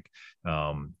looked like,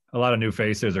 a lot of new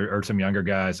faces or some younger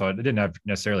guys. So I didn't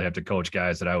necessarily have to coach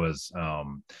guys that I was,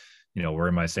 were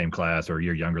in my same class or a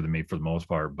year younger than me for the most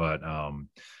part. But I'll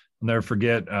never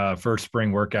forget first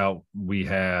spring workout we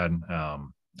had. I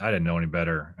didn't know any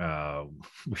better.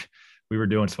 We were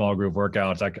doing small group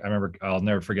workouts. I remember, I'll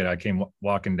never forget, I came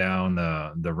walking down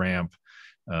the ramp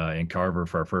in Carver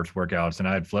for our first workouts, and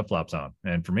I had flip-flops on.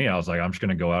 And for me, I was like, I'm just going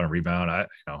to go out and rebound.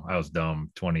 I was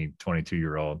dumb,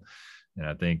 22-year-old. And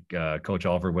I think Coach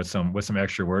Alford with some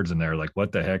extra words in there, like,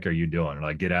 what the heck are you doing?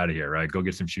 Like, get out of here, right? Go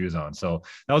get some shoes on. So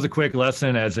that was a quick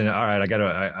lesson, as in, all right,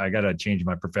 I gotta change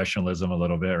my professionalism a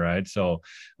little bit, right? So,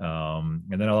 and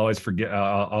then I'll always forget.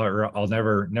 I'll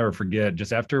never forget.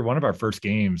 Just after one of our first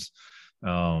games,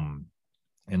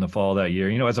 in the fall that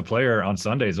year, as a player on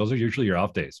Sundays, those are usually your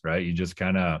off days, right? You just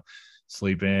kind of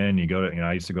sleep in. You go to,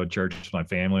 I used to go to church with my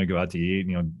family, go out to eat,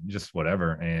 just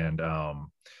whatever. And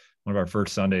one of our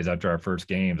first Sundays after our first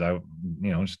games, I,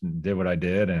 just did what I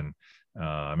did. And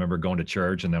I remember going to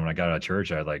church. And then when I got out of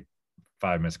church, I had like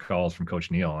 5 missed calls from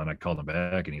Coach Neal, and I called him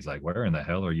back, and he's like, where in the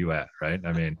hell are you at? Right.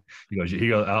 I mean, he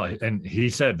goes out, and he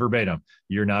said verbatim,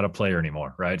 you're not a player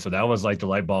anymore. Right. So that was like the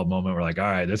light bulb moment. We're like, all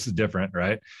right, this is different.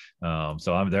 Right.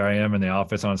 So I am in the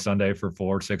office on Sunday for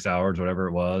 4-6 hours, whatever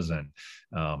it was. And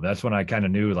that's when I kind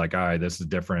of knew, like, all right, this is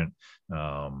different.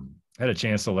 I had a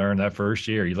chance to learn that first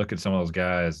year. You look at some of those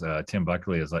guys. Tim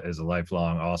Buckley is a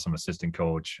lifelong awesome assistant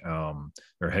coach,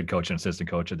 or head coach and assistant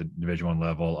coach at the Division I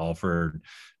level. Alford,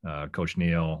 Coach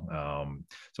Neal.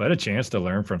 So I had a chance to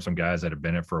learn from some guys that have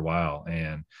been it for a while.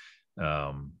 And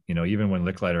even when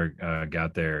Licklider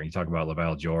got there, you talk about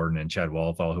LaValle Jordan and Chad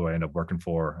Walthall, who I ended up working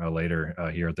for later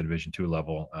here at the Division II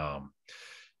level.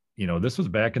 This was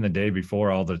back in the day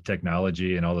before all the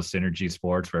technology and all the synergy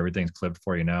sports where everything's clipped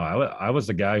for you now. I was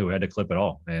the guy who had to clip it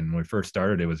all. And when we first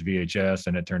started, it was VHS,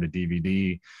 and it turned to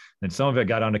DVD. And some of it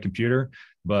got on the computer,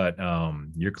 but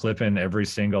you're clipping every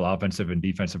single offensive and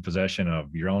defensive possession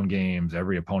of your own games,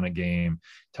 every opponent game.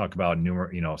 Talk about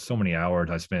so many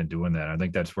hours I spent doing that. I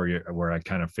think that's where I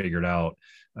kind of figured out,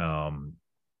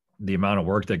 the amount of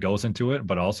work that goes into it,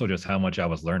 but also just how much I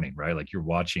was learning, right? Like you're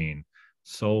watching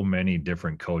so many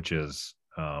different coaches,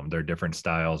 their different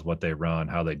styles, what they run,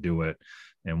 how they do it.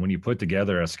 And when you put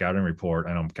together a scouting report,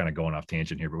 and I'm kind of going off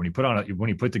tangent here, but when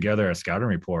you put together a scouting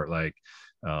report, like,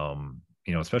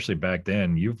 especially back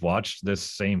then, you've watched this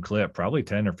same clip probably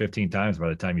 10 or 15 times by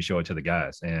the time you show it to the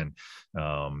guys. And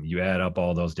you add up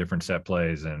all those different set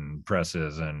plays and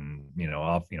presses and,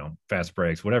 fast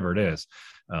breaks, whatever it is.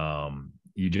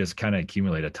 You just kind of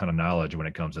accumulate a ton of knowledge when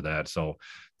it comes to that. So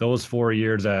those 4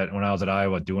 years when I was at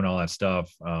Iowa doing all that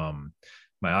stuff,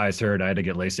 my eyes hurt. I had to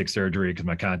get LASIK surgery because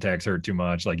my contacts hurt too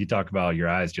much. Like you talk about your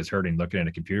eyes just hurting looking at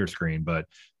a computer screen. But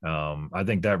I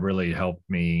think that really helped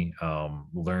me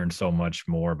learn so much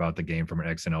more about the game from an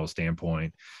X and O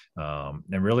standpoint,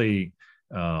 and really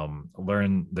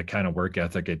learn the kind of work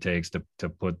ethic it takes to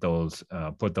put those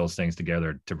things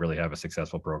together to really have a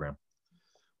successful program.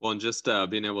 Well, and just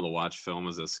being able to watch film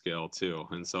is a skill too.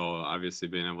 And so obviously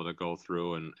being able to go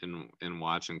through and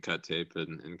watch and cut tape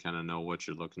and kind of know what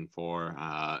you're looking for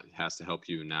has to help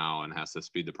you now and has to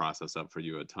speed the process up for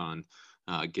you a ton,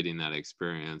 getting that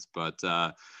experience. But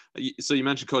so you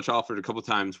mentioned Coach Alford a couple of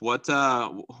times. What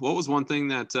was one thing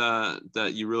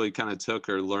that you really kind of took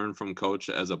or learned from Coach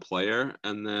as a player,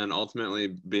 and then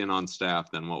ultimately being on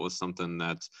staff? Then what was something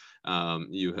that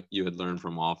you had learned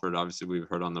from Alford? Obviously, we've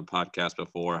heard on the podcast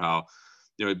before how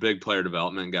a big player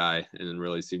development guy, and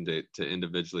really seemed to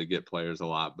individually get players a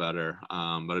lot better.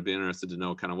 But I'd be interested to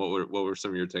know kind of what were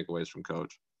some of your takeaways from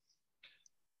Coach.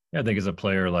 Yeah, I think as a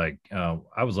player, like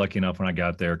I was lucky enough when I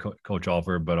got there, Coach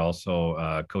Alford, but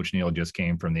also Coach Neal just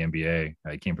came from the NBA.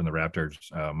 He came from the Raptors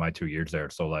my 2 years there.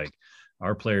 So like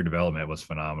our player development was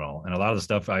phenomenal. And a lot of the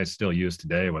stuff I still use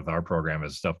today with our program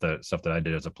is stuff that I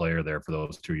did as a player there for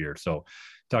those 2 years. So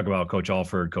talk about Coach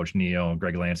Alford, Coach Neal,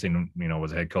 Greg Lansing,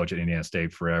 was a head coach at Indiana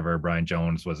State forever. Brian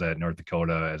Jones was at North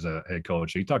Dakota as a head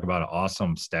coach. So you talk about an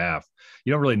awesome staff.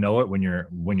 You don't really know it when you're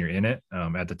in it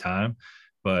at the time.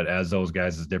 But as those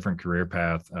guys' different career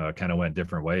path kind of went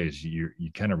different ways, you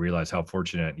kind of realize how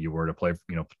fortunate you were to play,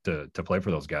 to play for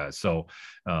those guys. So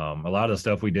a lot of the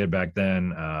stuff we did back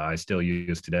then, I still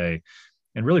use today.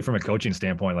 And really from a coaching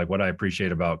standpoint, like what I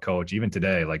appreciate about Coach, even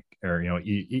today, like, or,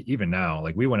 even now,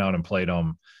 like we went out and played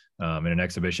them in an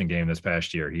exhibition game this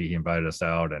past year. He invited us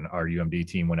out and our UMD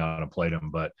team went out and played them.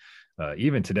 But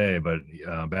even today, but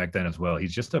back then as well,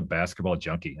 he's just a basketball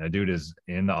junkie. That dude is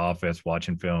in the office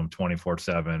watching film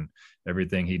 24/7.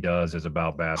 Everything he does is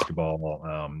about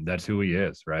basketball. That's who he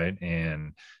is, right?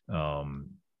 And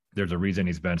there's a reason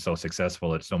he's been so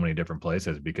successful at so many different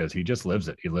places, because he just lives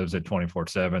it. He lives it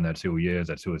 24/7. That's who he is.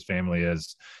 That's who his family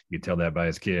is. You can tell that by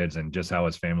his kids and just how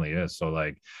his family is. So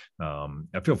like,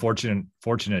 I feel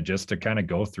fortunate just to kind of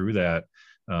go through that,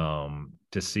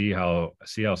 to see how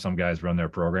some guys run their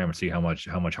program and see how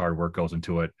much hard work goes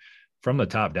into it from the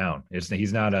top down.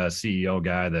 He's not a CEO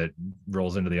guy that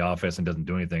rolls into the office and doesn't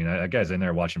do anything. That guy's in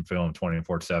there watching film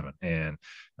 24/7. And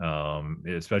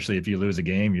especially if you lose a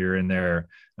game, you're in there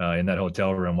in that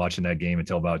hotel room watching that game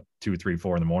until about 2, 3,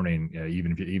 4 in the morning,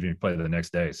 even if you play the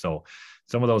next day. So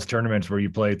some of those tournaments where you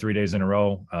play 3 days in a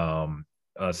row,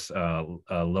 us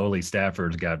lowly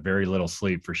staffers got very little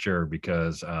sleep for sure,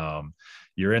 because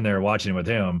you're in there watching with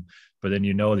him, but then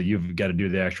that you've got to do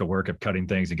the actual work of cutting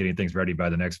things and getting things ready by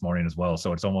the next morning as well.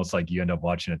 So it's almost like you end up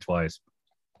watching it twice.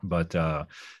 But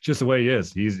just the way he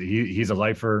is, he's a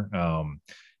lifer.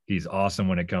 He's awesome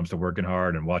when it comes to working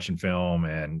hard and watching film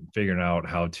and figuring out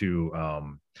how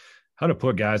to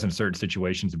put guys in certain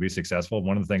situations to be successful.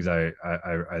 One of the things I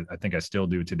think I still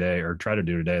do today, or try to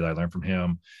do today, that I learned from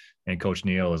him and Coach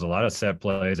Neal, is a lot of set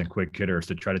plays and quick hitters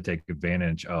to try to take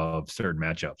advantage of certain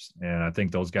matchups. And I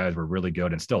think those guys were really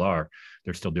good and still are.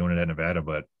 They're still doing it at Nevada,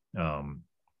 but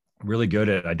really good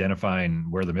at identifying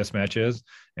where the mismatch is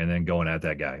and then going at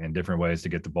that guy in different ways to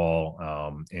get the ball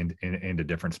into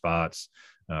different spots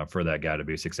for that guy to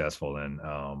be successful. And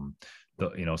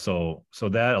so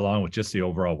that, along with just the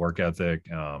overall work ethic,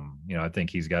 I think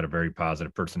he's got a very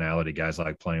positive personality. Guys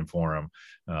like playing for him.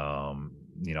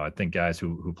 I think guys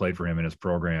who played for him in his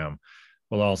program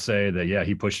will all say that, yeah,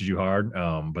 he pushes you hard,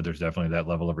 but there's definitely that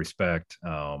level of respect,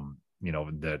 that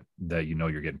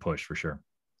you're getting pushed for sure.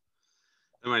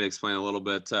 That might explain a little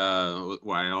bit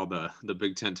why all the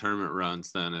Big Ten tournament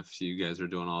runs then, if you guys are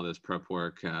doing all this prep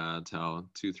work till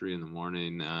 2, 3 in the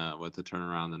morning with the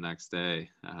turnaround the next day.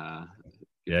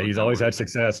 Yeah, he's always had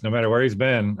success. No matter where he's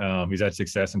been, he's had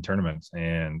success in tournaments.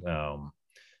 And,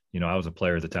 I was a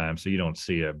player at the time, so you don't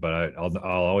see it. But I'll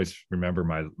always remember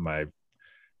my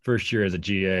first year as a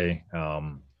GA.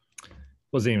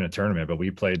 wasn't even a tournament, but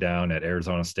we played down at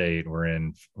Arizona State. We're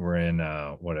in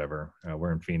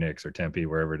Phoenix or Tempe,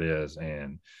 wherever it is.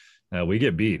 And we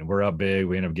get beat. We're up big.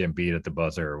 We end up getting beat at the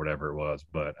buzzer or whatever it was.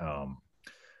 But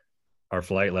our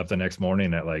flight left the next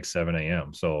morning at like 7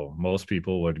 a.m. So most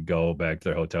people would go back to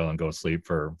their hotel and go to sleep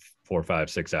for 4, 5,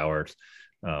 6 hours.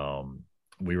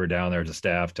 We were down there as a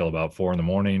staff till about 4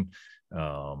 a.m.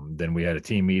 Then we had a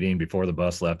team meeting before the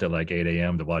bus left at like 8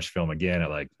 a.m. to watch film again at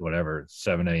like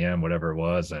 7 a.m., whatever it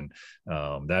was. And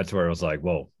that's where it was like,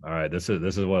 whoa, all right, this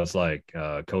is what it's like.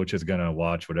 Coach is going to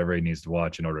watch whatever he needs to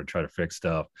watch in order to try to fix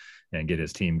stuff and get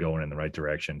his team going in the right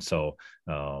direction. So,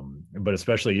 but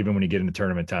especially even when you get into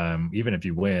tournament time, even if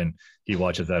you win, he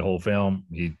watches that whole film.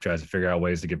 He tries to figure out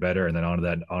ways to get better, and then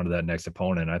onto that next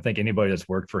opponent. I think anybody that's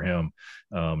worked for him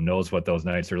knows what those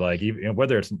nights are like. Even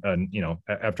whether it's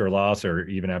after a loss or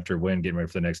even after a win, getting ready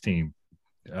for the next team,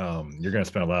 you're going to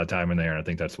spend a lot of time in there. And I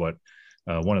think that's what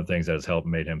one of the things that has helped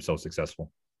made him so successful.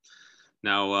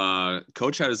 Now,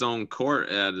 Coach had his own court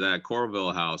at that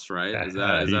Coralville house, right? Is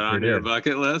that on your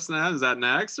bucket list now? Is that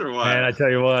next or what? And I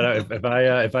tell you what,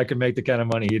 if I could make the kind of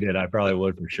money he did, I probably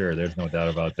would for sure. There's no doubt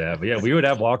about that. But yeah, we would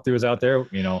have walkthroughs out there.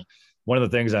 One of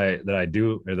the things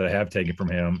that I have taken from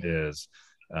him is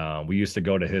we used to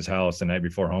go to his house the night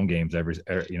before home games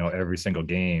every single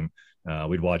game.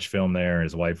 We'd watch film there.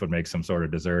 His wife would make some sort of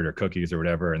dessert or cookies or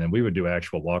whatever. And then we would do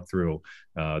actual walkthrough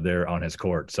there on his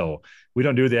court. So we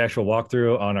don't do the actual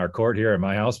walkthrough on our court here at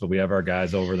my house, but we have our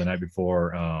guys over the night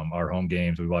before our home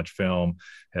games. We watch film,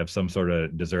 have some sort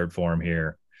of dessert for him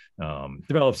here.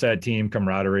 Develops that team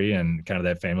camaraderie and kind of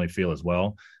that family feel as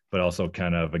well. But also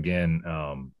kind of, again,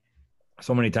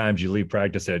 so many times you leave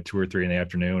practice at 2 or 3 in the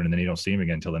afternoon and then you don't see him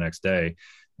again until the next day.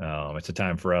 It's a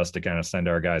time for us to kind of send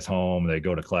our guys home. They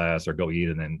go to class or go eat,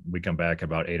 and then we come back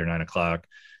about 8 or 9 o'clock,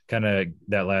 kind of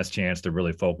that last chance to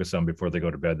really focus them before they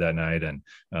go to bed that night. And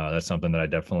that's something that I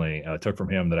definitely took from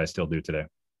him that I still do today.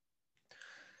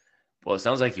 Well, it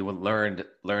sounds like you learned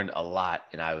a lot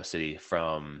in Iowa City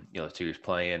from, the 2 years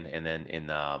playing and then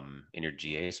in your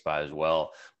GA spot as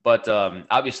well. But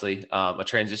obviously a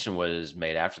transition was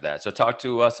made after that. So talk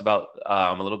to us about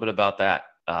a little bit about that.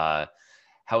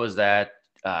 How was that?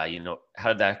 How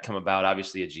did that come about?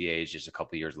 Obviously a GA is just a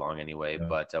couple of years long anyway, yeah.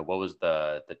 But what was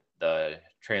the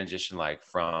transition like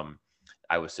from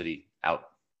Iowa City out?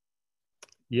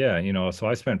 Yeah. So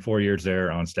I spent 4 years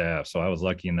there on staff. So I was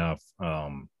lucky enough,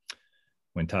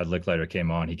 when Todd Licklider came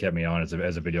on, he kept me on as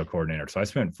a video coordinator. So I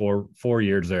spent four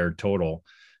years there total.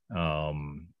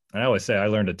 And I always say I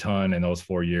learned a ton in those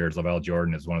 4 years. Lavelle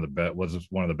Jordan is was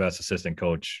one of the best assistant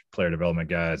coach, player development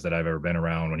guys that I've ever been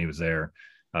around when he was there.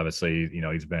 Obviously,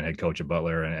 he's been head coach at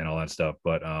Butler and all that stuff.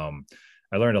 But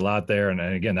I learned a lot there. And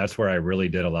again, that's where I really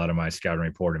did a lot of my scouting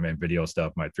reporting and video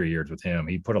stuff, my 3 years with him.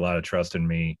 He put a lot of trust in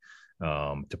me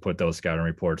to put those scouting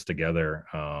reports together.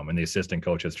 And the assistant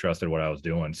coaches trusted what I was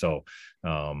doing. So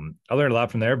I learned a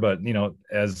lot from there. But,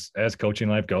 as coaching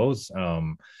life goes,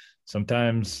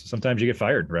 sometimes you get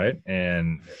fired, right?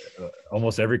 And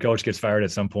almost every coach gets fired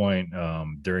at some point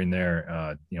during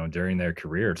their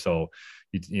career. So,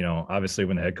 obviously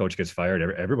when the head coach gets fired,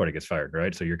 everybody gets fired,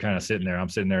 right? So you're kind of sitting there. I'm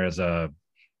sitting there as a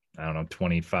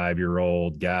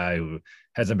 25-year-old guy who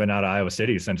hasn't been out of Iowa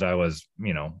City since I was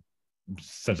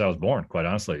born, quite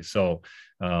honestly. So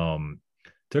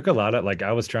took a lot of,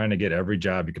 I was trying to get every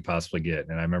job you could possibly get.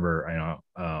 And I remember,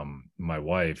 my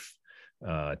wife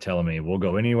telling me we'll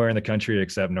go anywhere in the country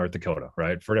except North Dakota,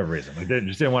 right? For whatever reason. I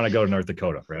just didn't want to go to North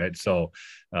Dakota, right? So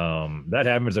that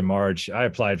happens in March. I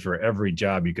applied for every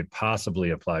job you could possibly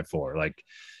apply for,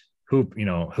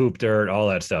 hoop dirt, all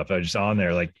that stuff. I was just on there,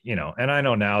 and I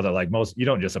know now that most, you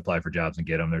don't just apply for jobs and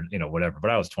get them there, whatever, but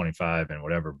I was 25 and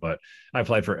whatever, but I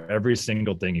applied for every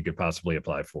single thing you could possibly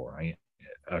apply for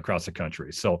across the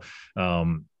country. So,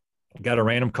 got a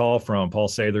random call from Paul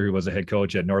Sather, who was a head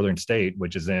coach at Northern State,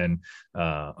 which is in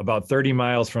about 30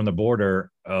 miles from the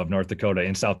border of North Dakota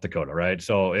in South Dakota, right?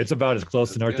 So it's about as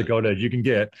close to North Dakota as you can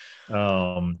get.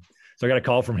 So I got a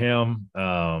call from him.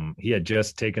 He had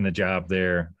just taken the job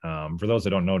there. For those that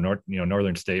don't know,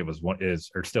 Northern State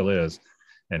still is,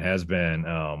 and has been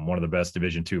one of the best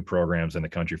Division II programs in the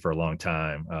country for a long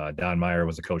time. Don Meyer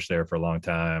was a coach there for a long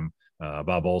time.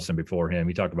 Bob Olson before him.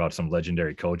 He talked about some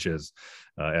legendary coaches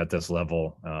at this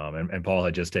level, and Paul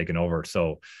had just taken over.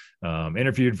 So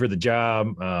interviewed for the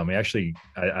job. Actually,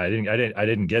 I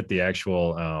didn't get the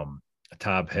actual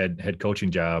top head coaching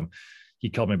job. He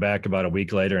called me back about a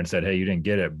week later and said, "Hey, you didn't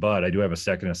get it, but I do have a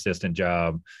second assistant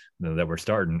job that we're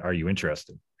starting. Are you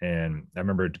interested?" And I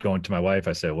remember going to my wife.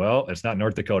 I said, "Well, it's not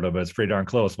North Dakota, but it's pretty darn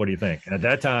close. What do you think?" And at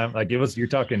that time, you're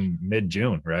talking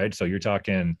mid-June, right? So you're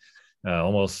talking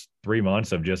almost 3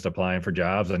 months of just applying for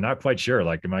jobs and not quite sure,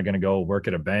 like, am I going to go work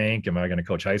at a bank? Am I going to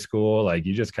coach high school? Like,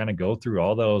 you just kind of go through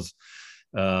all those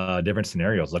different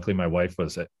scenarios. Luckily, my wife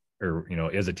was,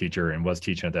 is a teacher and was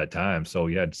teaching at that time. So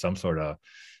we had some sort of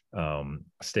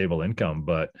stable income,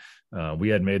 but we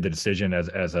had made the decision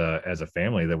as a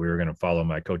family that we were going to follow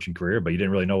my coaching career, but you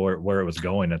didn't really know where it was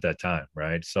going at that time.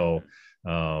 Right. So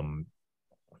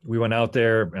we went out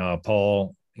there,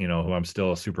 Paul, who I'm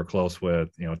still super close with,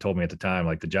 told me at the time,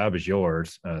 like, the job is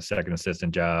yours, second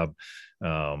assistant job,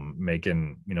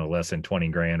 making, less than 20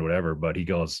 grand, whatever. But he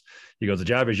goes, the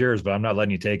job is yours, but I'm not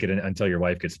letting you take it until your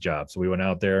wife gets a job. So we went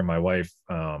out there. My wife,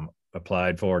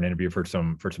 applied for an interview for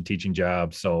some teaching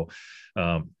jobs. So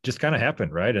just kind of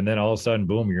happened. Right. And then all of a sudden,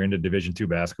 boom, you're into Division II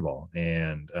basketball.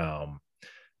 And I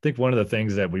think one of the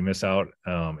things that we miss out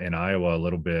in Iowa a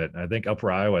little bit, I think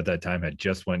Upper Iowa at that time had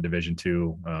just went Division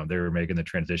II. They were making the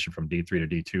transition from D3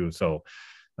 to D2. So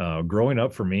growing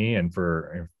up for me and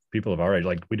for people of our age,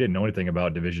 like, we didn't know anything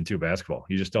about Division II basketball.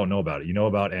 You just don't know about it. You know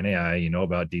about NAI, you know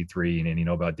about D3, and then you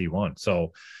know about D1.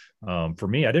 So for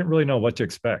me, I didn't really know what to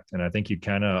expect. And I think you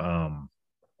kind of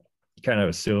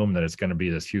assume that it's going to be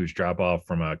this huge drop off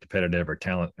from a competitive or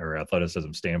talent or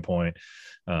athleticism standpoint.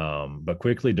 But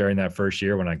quickly during that first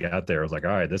year, when I got there, I was like,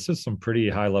 all right, this is some pretty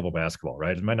high level basketball,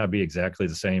 right? It might not be exactly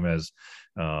the same as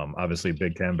obviously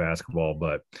Big Ten basketball,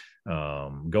 but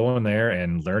going there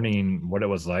and learning what it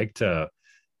was like to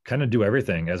kind of do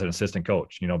everything as an assistant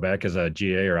coach. Back as a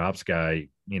GA or ops guy,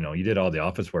 you did all the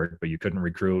office work, but you couldn't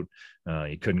recruit.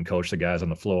 You couldn't coach the guys on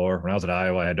the floor. When I was at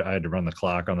Iowa, I had to run the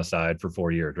clock on the side for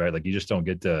 4 years, right? Like, you just don't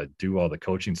get to do all the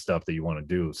coaching stuff that you want to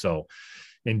do. So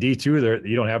in D2,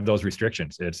 you don't have those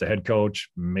restrictions. It's the head coach,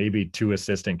 maybe 2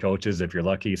 assistant coaches if you're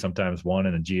lucky, sometimes 1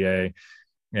 in a GA,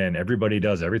 and everybody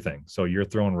does everything. So you're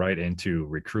thrown right into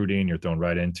recruiting, you're thrown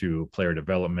right into player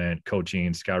development,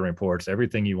 coaching, scouting reports,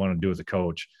 everything you want to do as a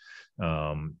coach.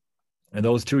 And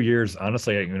those 2 years,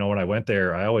 honestly, when I went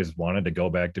there, I always wanted to go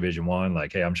back Division I,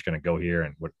 like, hey, I'm just going to go here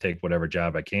and take whatever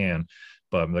job I can.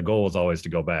 But the goal was always to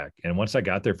go back. And once I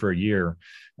got there for a year,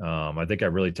 I think I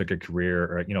really took a career,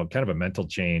 or, kind of a mental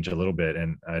change a little bit.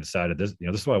 And I decided this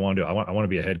is what I want to do. I want to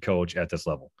be a head coach at this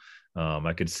level.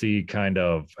 I could see kind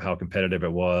of how competitive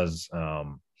it was.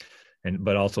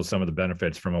 But also some of the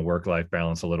benefits from a work-life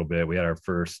balance a little bit. We had our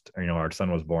first, our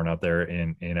son was born out there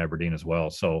in Aberdeen as well.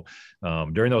 So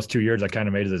during those 2 years, I kind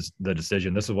of made the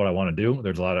decision, this is what I want to do.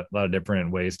 There's a lot of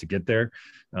different ways to get there.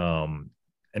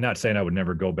 And not saying I would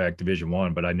never go back Division I,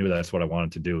 but I knew that's what I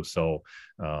wanted to do. So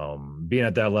being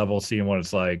at that level, seeing what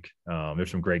it's like,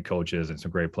 there's some great coaches and some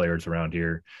great players around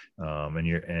here.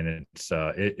 And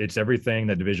it's everything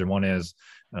that Division I is.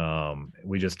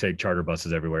 We just take charter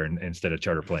buses everywhere instead of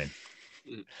charter planes.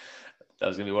 That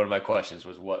was gonna be one of my questions,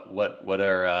 was what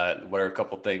are a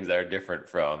couple things that are different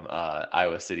from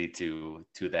Iowa City to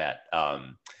that,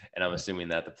 and I'm assuming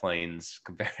that the planes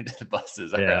compared to the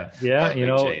buses are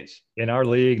change. In our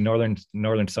league,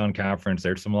 Northern Sun Conference,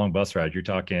 there's some long bus rides. You're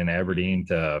talking Aberdeen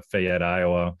to Fayette,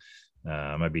 Iowa,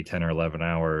 might be 10 or 11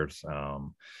 hours,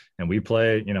 and we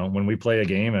play, when we play a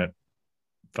game at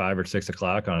 5 or 6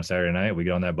 o'clock on a Saturday night, we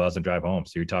get on that bus and drive home.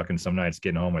 So you're talking some nights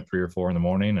getting home at 3 or 4 in the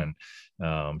morning, and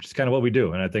just kind of what we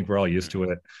do. And I think we're all used to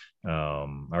it.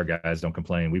 Our guys don't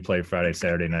complain. We play Friday,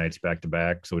 Saturday nights back to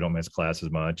back, so we don't miss class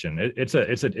as much. And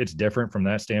it's different from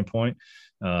that standpoint.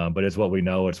 But it's what we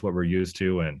know. It's what we're used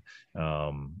to. And,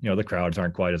 the crowds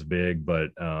aren't quite as big, but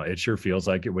it sure feels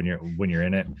like it when you're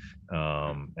in it.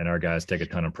 And our guys take a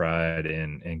ton of pride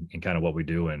in kind of what we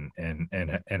do and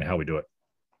how we do it.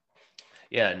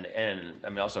 Yeah, and I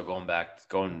mean, also going back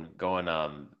to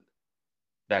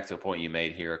a point you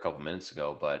made here a couple minutes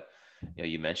ago, but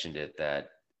you mentioned it, that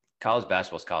college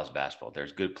basketball is college basketball.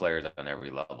 There's good players on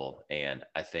every level, and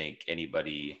I think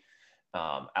anybody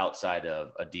outside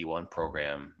of a D1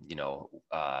 program,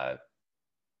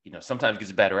 sometimes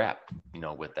gets a bad rap,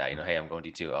 with that. Hey, I'm going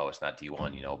D2. Oh, it's not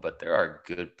D1. But there are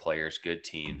good players, good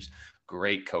teams,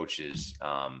 great coaches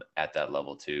at that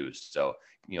level too. So.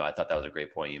 I thought that was a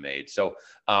great point you made. So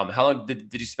how long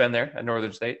did you spend there at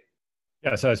Northern State?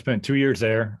 Yeah, so I spent 2 years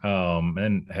there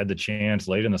and had the chance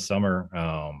late in the summer,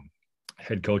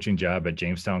 head coaching job at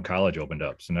Jamestown College opened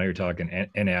up. So now you're talking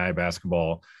NAI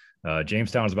basketball.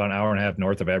 Jamestown is about an hour and a half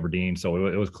north of Aberdeen, so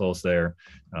it was close there.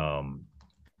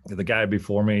 The guy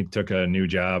before me took a new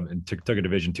job and took a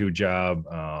Division II job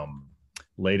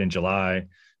late in July.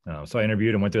 So I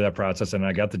interviewed and went through that process, and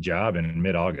I got the job in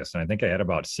mid-August. And I think I had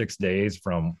about 6 days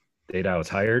from the date I was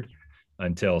hired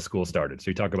until school started. So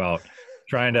you talk about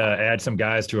trying to add some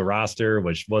guys to a roster,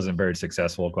 which wasn't very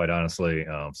successful, quite honestly.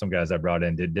 Some guys I brought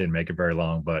in didn't make it very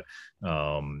long, but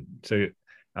so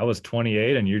I was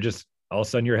 28 and you're just all of a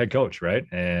sudden you're a head coach, right?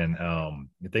 And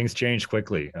things change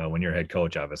quickly when you're a head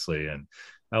coach, obviously. And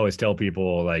I always tell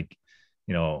people, like,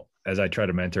 you know, as I try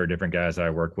to mentor different guys I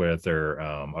work with, or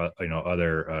you know,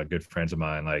 other good friends of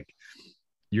mine, like,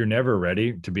 you're never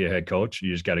ready to be a head coach.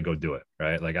 You just got to go do it,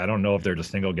 right? Like, I don't know if there's a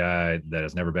single guy that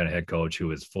has never been a head coach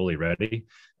who is fully ready,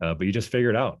 but you just figure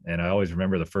it out. And I always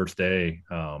remember the first day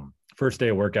of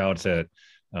workouts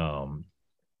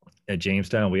at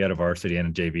Jamestown. We had a varsity and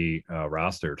a JV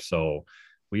roster, so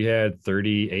we had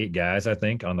 38 guys, I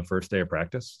think, on the first day of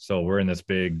practice. So we're in this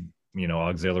big, you know,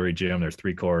 auxiliary gym. There's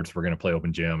 3 courts. We're going to play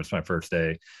open gym. It's my first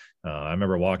day. I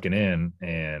remember walking in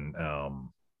and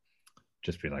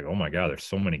just being like, oh my God, there's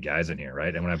so many guys in here,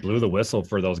 right? And when I blew the whistle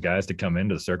for those guys to come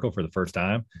into the circle for the first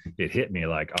time, it hit me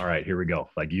like, all right, here we go.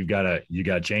 Like, you gotta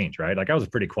change, right? Like, I was a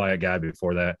pretty quiet guy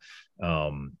before that,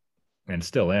 and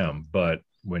still am. But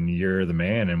when you're the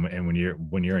man and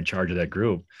when you're in charge of that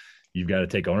group, you've got to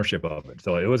take ownership of it.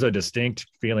 So it was a distinct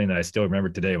feeling that I still remember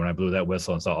today when I blew that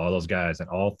whistle and saw all those guys, and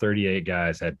all 38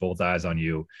 guys had both eyes on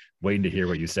you, waiting to hear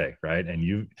what you say, right? And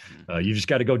you just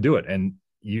got to go do it. And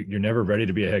you're never ready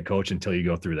to be a head coach until you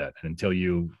go through that, and until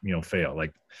you fail.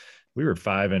 Like, we were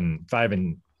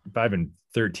 5-13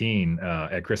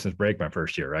 at Christmas break my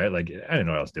first year, right? Like, I didn't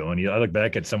know what I was doing. I look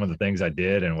back at some of the things I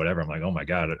did and whatever. I'm like, oh my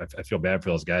God, I feel bad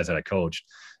for those guys that I coached.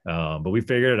 But we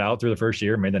figured it out through the first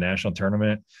year, made the national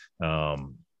tournament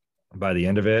by the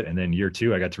end of it. And then year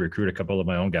 2, I got to recruit a couple of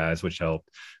my own guys, which helped,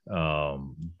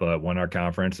 but won our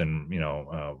conference and,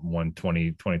 won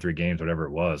 23 games, whatever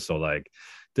it was. So, like,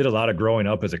 did a lot of growing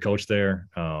up as a coach there.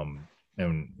 And,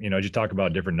 just talk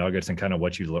about different nuggets and kind of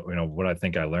what what I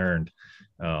think I learned.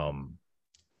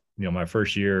 My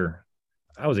first year,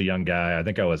 I was a young guy. I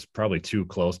think I was probably too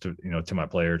close to my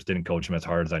players, didn't coach them as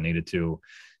hard as I needed to.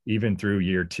 Even through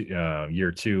year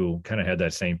two, kind of had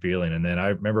that same feeling. And then I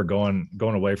remember going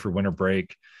away for winter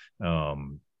break.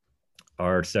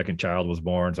 Our second child was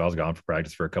born, so I was gone for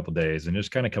practice for a couple of days, and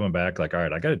just kind of coming back like, all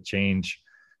right, I got to change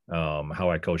how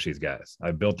I coach these guys.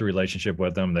 I built the relationship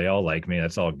with them. They all like me.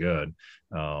 That's all good.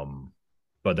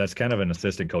 But that's kind of an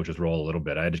assistant coach's role a little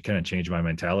bit. I had to kind of change my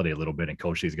mentality a little bit and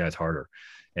coach these guys harder.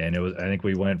 And I think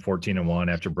we went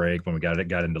 14-1 after break when we got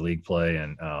into league play.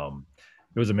 And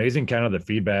it was amazing kind of the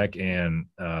feedback and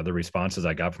the responses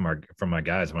I got from my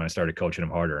guys when I started coaching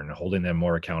them harder and holding them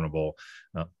more accountable,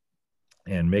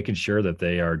 and making sure that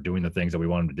they are doing the things that we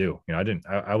want them to do.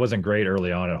 I wasn't great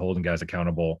early on at holding guys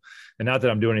accountable, and not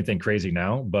that I'm doing anything crazy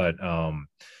now, but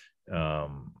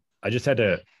I just had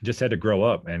to grow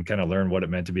up and kind of learn what it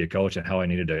meant to be a coach and how I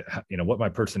needed to, what my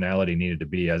personality needed to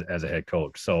be as a head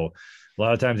coach. So a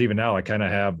lot of times, even now, I kind of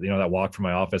have, that walk from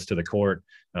my office to the court,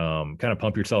 kind of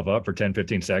pump yourself up for 10,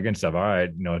 15 seconds of, all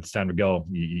right, it's time to go.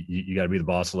 You got to be the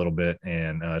boss a little bit.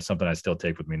 And it's something I still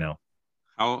take with me now.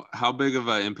 How big of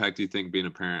an impact do you think being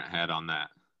a parent had on that?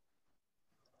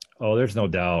 Oh, there's no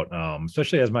doubt.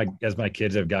 Especially as my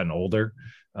kids have gotten older,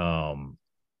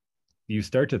 you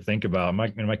start to think about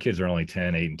my kids are only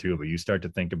 10, 8, and 2, but you start to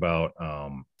think about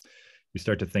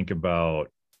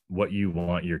what you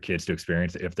want your kids to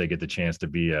experience if they get the chance to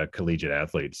be a collegiate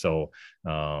athlete. So,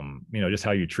 just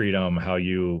how you treat them, how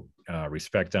you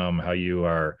respect them, how you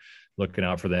are looking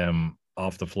out for them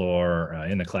off the floor,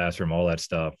 in the classroom, all that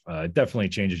stuff, it definitely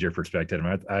changes your perspective.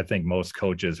 And I think most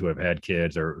coaches who have had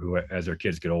kids or who, as their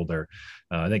kids get older,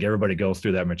 I think everybody goes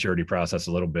through that maturity process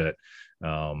a little bit.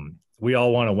 We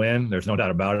all want to win. There's no doubt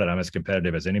about it. I'm as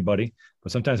competitive as anybody,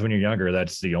 but sometimes when you're younger,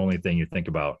 that's the only thing you think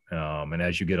about. And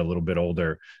as you get a little bit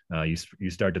older,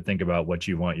 you start to think about what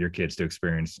you want your kids to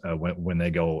experience when they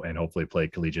go and hopefully play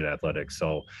collegiate athletics.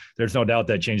 So there's no doubt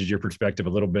that changes your perspective a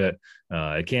little bit.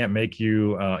 It can't make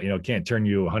you, can't turn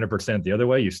you 100% the other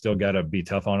way. You still got to be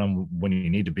tough on them when you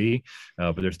need to be.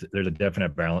 But there's a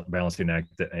definite balancing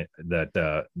act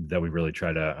that we really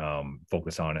try to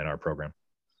focus on in our program.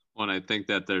 Well, and I think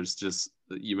that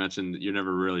you mentioned you're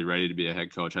never really ready to be a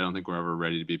head coach. I don't think we're ever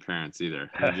ready to be parents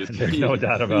either. There's no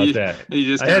doubt about that. You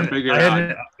just got to figure it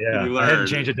out. Yeah, I hadn't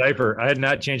changed a diaper. I had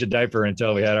not changed a diaper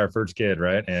until we had our first kid,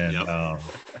 right? And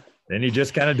then you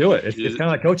just kind of do it. It's kind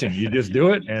of like coaching. You just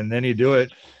do it, and then you do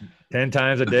it 10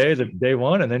 times a day, day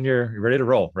one, and then you're ready to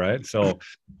roll, right? So,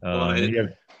 I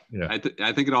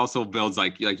think it also builds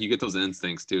like you get those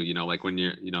instincts too. Like when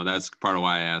you're, that's part of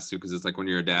why I asked you, because it's like when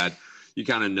you're a dad, you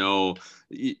kind of know,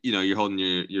 you're holding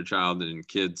your child and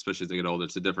kids, especially as they get older,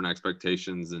 to different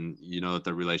expectations, and that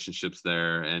the relationship's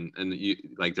there, and you,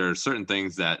 like, there are certain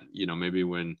things that maybe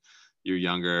when you're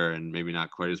younger and maybe not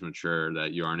quite as mature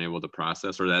that you aren't able to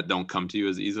process, or that don't come to you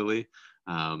as easily.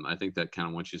 I think that kind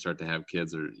of once you start to have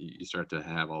kids, or you start to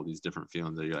have all these different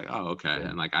feelings that you're like, oh, okay.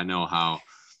 And like, I know how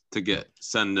to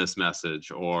send this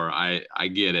message, or I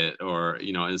get it, or,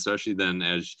 especially then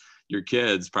as your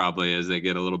kids, probably as they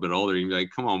get a little bit older, you can be like,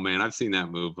 come on, man, I've seen that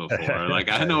move before.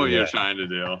 Like, I know what you're trying to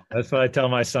do. That's what I tell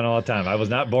my son all the time. I was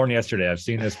not born yesterday. I've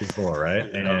seen this before. Right.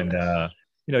 And,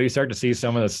 you start to see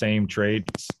some of the same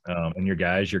traits in your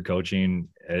guys you're coaching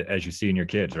as you see in your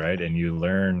kids. Right. And you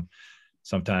learn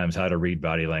sometimes how to read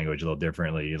body language a little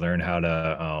differently. You learn how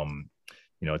to,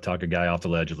 talk a guy off the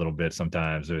ledge a little bit.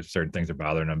 Sometimes there's certain things that are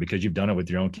bothering them because you've done it with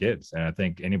your own kids. And I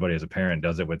think anybody as a parent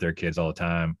does it with their kids all the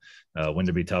time. When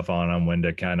to be tough on them, when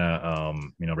to kind of,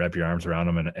 wrap your arms around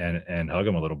them and hug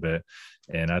them a little bit.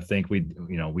 And I think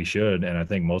we should, and I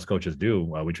think most coaches do.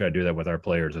 We try to do that with our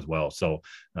players as well. So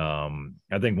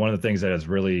I think one of the things that has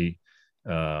really,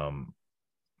 I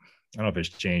don't know if it's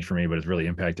changed for me, but it's really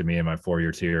impacted me in my 4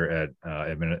 years here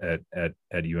at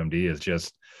UMD is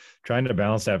just trying to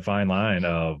balance that fine line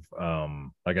of,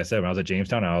 like I said, when I was at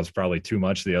Jamestown, I was probably too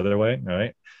much the other way.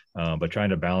 Right. But trying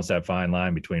to balance that fine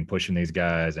line between pushing these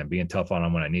guys and being tough on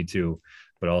them when I need to,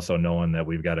 but also knowing that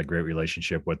we've got a great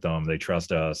relationship with them. They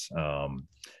trust us.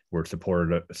 We're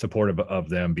supportive of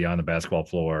them beyond the basketball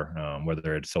floor,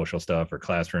 whether it's social stuff or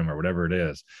classroom or whatever it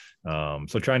is.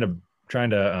 So trying to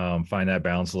find that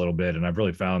balance a little bit. And I've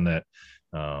really found that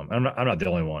I'm not the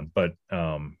only one, but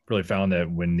really found that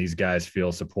when these guys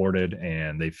feel supported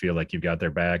and they feel like you've got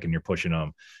their back and you're pushing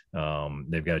them,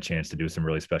 they've got a chance to do some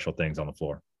really special things on the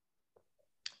floor.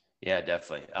 Yeah,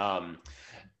 definitely. I'm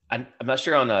not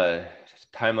sure on the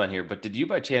timeline here, but did you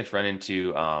by chance run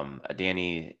into a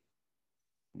Danny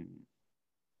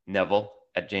Neville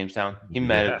at Jamestown? He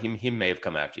may have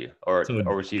come after you, or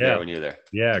was he there when you were there?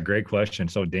 Yeah, great question.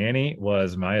 So Danny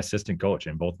was my assistant coach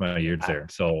in both my years there.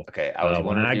 So I was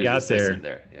when I got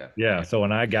there. Yeah. So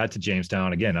when I got to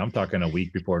Jamestown, again, I'm talking a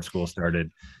week before school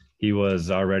started, he was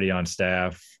already on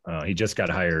staff. He just got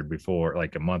hired before,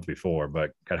 like a month before,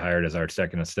 but got hired as our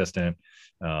second assistant.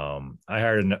 I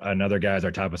hired another guy as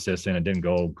our top assistant. It didn't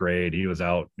go great. He was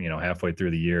out, halfway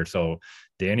through the year. So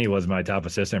Danny was my top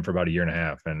assistant for about a year and a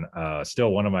half, and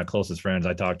still one of my closest friends.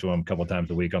 I talk to him a couple of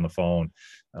times a week on the phone.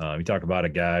 You talk about a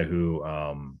guy who,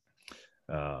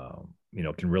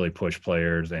 can really push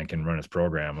players and can run his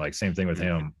program. Like same thing with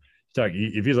him.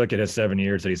 If you look at his 7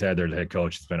 years that he's had there as head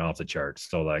coach, it's been off the charts.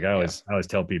 So like I always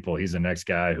tell people, he's the next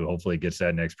guy who hopefully gets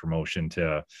that next promotion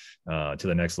to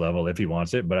the next level if he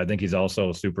wants it. But I think he's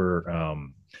also super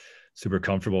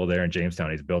comfortable there in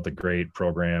Jamestown. He's built a great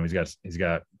program. He's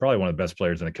got probably one of the best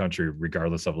players in the country,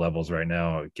 regardless of levels right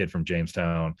now. A kid from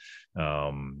Jamestown.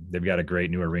 They've got a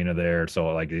great new arena there. So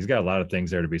like he's got a lot of things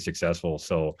there to be successful.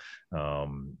 So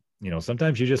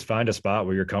sometimes you just find a spot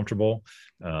where you're comfortable.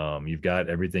 You've got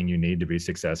everything you need to be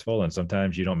successful, and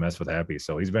sometimes you don't mess with happy.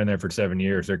 So he's been there for 7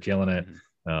 years. They're killing it.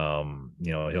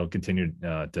 He'll continue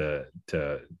to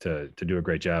do a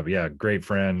great job. Yeah, great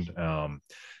friend.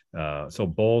 So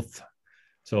both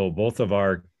of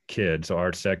our kids, so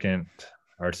our second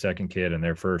kid and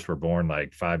their first were born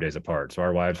like 5 days apart. So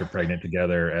our wives were pregnant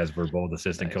together as we're both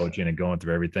assistant coaching and going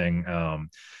through everything.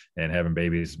 And having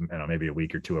babies, maybe a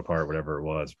week or two apart, whatever it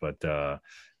was. But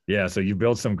so you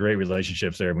build some great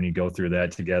relationships there when you go through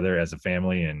that together as a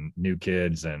family and new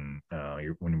kids. And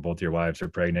when both your wives are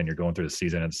pregnant, you're going through the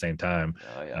season at the same time.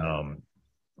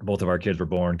 Both of our kids were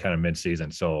born kind of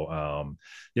mid-season. So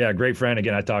great friend.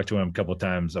 Again, I talk to him a couple of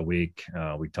times a week.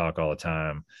 We talk all the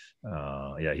time.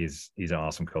 He's an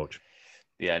awesome coach.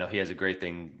 Yeah, I know he has a great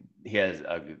thing. He has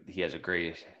a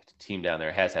great team down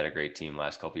there, has had a great team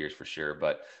last couple of years for sure.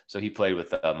 But so he played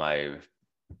with my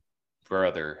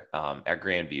brother at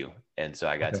Grandview, and so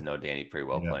I got to know Danny pretty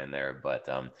well playing there. But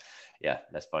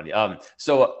that's funny. All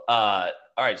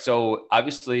right, so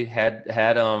obviously had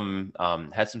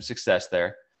some success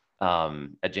there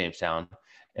at Jamestown,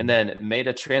 and then made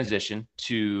a transition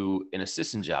to an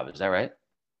assistant job. Is that right?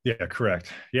 Yeah,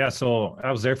 correct. Yeah, so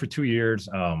I was there for 2 years.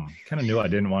 Kind of knew I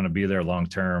didn't want to be there long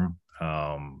term.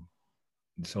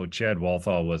 So Chad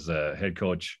Walthall was a head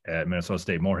coach at Minnesota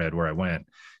State Moorhead, where I went.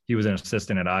 He was an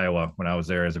assistant at Iowa when I was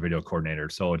there as a video coordinator.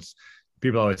 So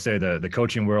people always say the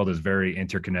coaching world is very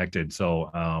interconnected. So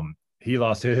he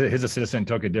lost his assistant,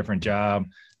 took a different job.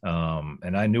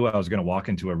 And I knew I was going to walk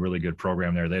into a really good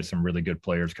program there. They had some really good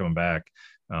players coming back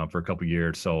for a couple of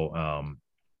years. So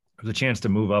it was a chance to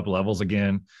move up levels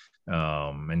again.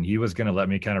 And he was going to let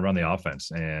me kind of run the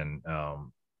offense. And,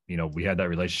 we had that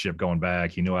relationship going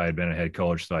back. He knew I had been a head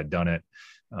coach, so I'd done it.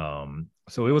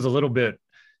 So it was a little bit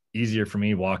easier for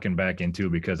me walking back into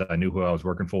because I knew who I was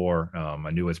working for.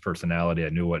 I knew his personality. I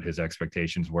knew what his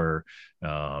expectations were.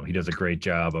 He does a great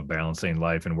job of balancing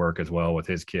life and work as well with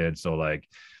his kids. So like,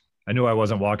 I knew I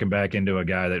wasn't walking back into a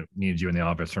guy that needs you in the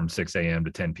office from 6 a.m.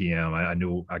 to 10 p.m. I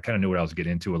kind of knew what I was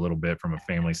getting into a little bit from a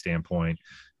family standpoint,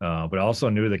 but I also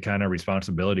knew the kind of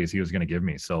responsibilities he was going to give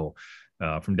me. So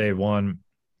from day one,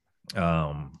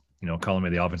 calling me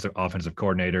the offensive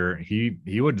coordinator,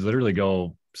 he would literally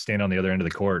go stand on the other end of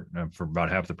the court for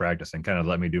about half the practice and kind of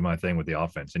let me do my thing with the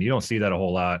offense. And you don't see that a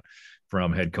whole lot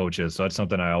from head coaches. So that's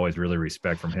something I always really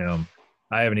respect from him.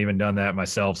 I haven't even done that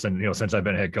myself since I've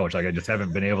been a head coach. Like I just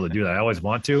haven't been able to do that. I always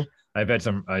want to. I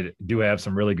do have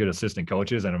some really good assistant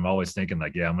coaches, and I'm always thinking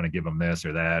like, yeah, I'm going to give them this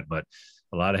or that. But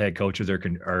a lot of head coaches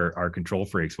are control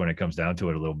freaks when it comes down to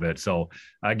it a little bit. So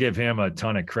I give him a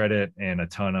ton of credit and a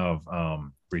ton of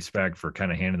respect for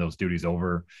kind of handing those duties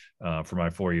over for my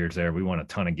 4 years there. We won a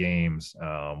ton of games,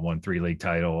 won 3 league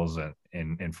titles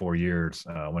in 4 years,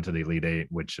 went to the Elite Eight,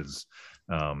 which is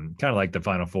kind of like the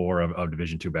Final Four of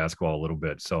Division II basketball a little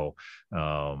bit. So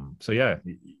yeah,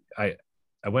 I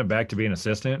went back to being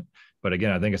assistant, but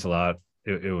again, I think it's a lot.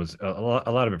 It was a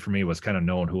lot of it for me was kind of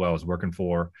knowing who I was working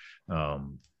for.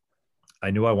 I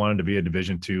knew I wanted to be a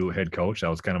Division II head coach. That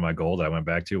was kind of my goal that I went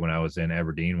back to when I was in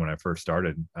Aberdeen, when I first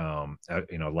started,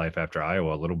 life after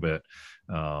Iowa a little bit.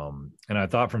 And I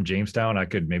thought from Jamestown, I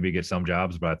could maybe get some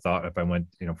jobs, but I thought if I went,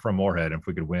 from Moorhead, if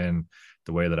we could win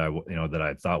the way that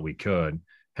I thought we could,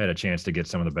 had a chance to get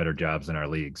some of the better jobs in our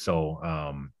league. So,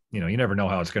 you never know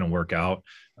how it's going to work out.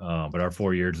 But our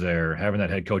 4 years there, having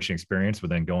that head coaching experience, but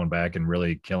then going back and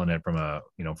really killing it from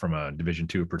a Division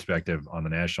II perspective on the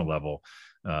national level,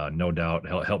 no doubt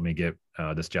helped me get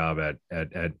this job at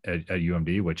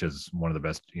UMD, which is one of the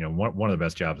best, one of the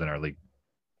best jobs in our league.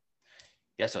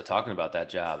 Yeah. So talking about that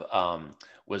job,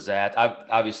 was that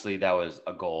obviously that was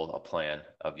a goal, a plan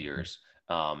of yours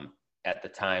at the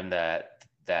time that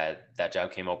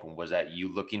job came open? Was that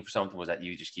you looking for something? Was that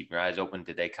you just keeping your eyes open?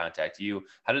 Did they contact you?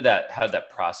 How did that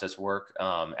process work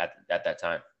at that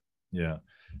time? Yeah,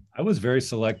 I was very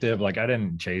selective. Like I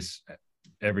didn't chase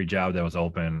every job that was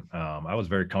open. I was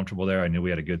very comfortable there. I knew we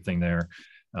had a good thing there.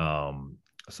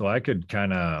 So I could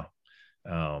kind of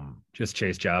just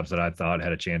chase jobs that I thought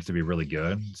had a chance to be really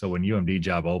good. So when UMD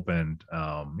job opened,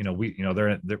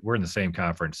 we're in the same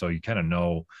conference. So you kind of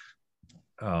know,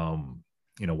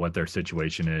 what their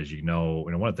situation is,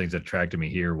 one of the things that attracted me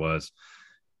here was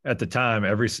at the time,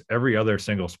 every other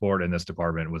single sport in this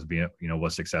department was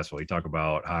was successful. You talk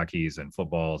about hockeys and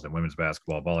footballs and women's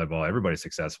basketball, volleyball, everybody's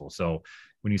successful. So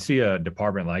when you see a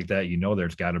department like that,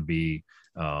 there's got to be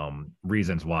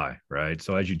reasons why, right?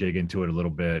 So as you dig into it a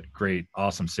little bit, great,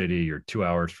 awesome city. You're 2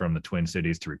 hours from the Twin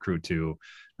Cities to recruit to,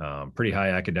 pretty high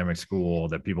academic school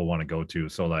that people want to go to.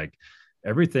 So like,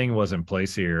 everything was in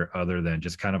place here other than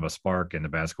just kind of a spark in the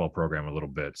basketball program a little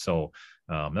bit. So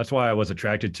that's why I was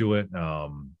attracted to it.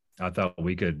 I thought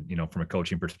we could, from a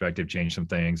coaching perspective, change some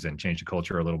things and change the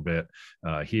culture a little bit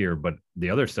here, but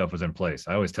the other stuff was in place.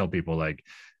 I always tell people like,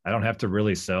 I don't have to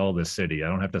really sell this city. I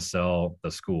don't have to sell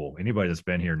the school. Anybody that's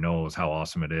been here knows how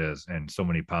awesome it is and so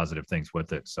many positive things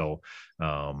with it. So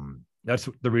that's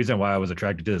the reason why I was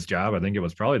attracted to this job. I think it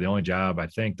was probably the only job I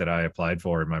think that I applied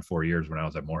for in my 4 years when I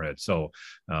was at Moorhead. So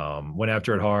went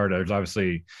after it hard. There's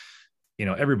obviously,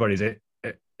 everybody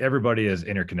is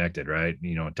interconnected, right?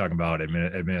 Talking about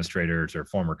administrators or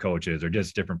former coaches or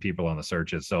just different people on the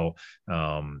searches. So,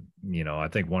 I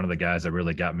think one of the guys that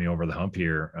really got me over the hump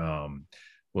here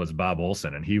was Bob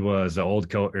Olson, and he was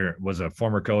a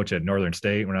former coach at Northern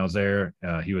State when I was there.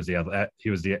 He was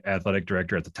the athletic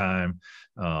director at the time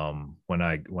when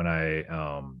I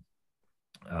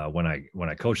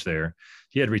coached there.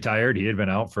 He had retired. He had been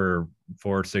out for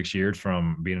 4 or 6 years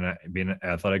from being an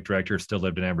athletic director, still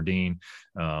lived in Aberdeen.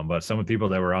 But some of the people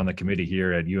that were on the committee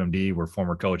here at UMD were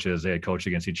former coaches. They had coached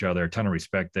against each other, a ton of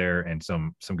respect there and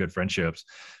some good friendships.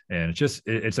 And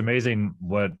it's amazing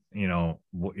what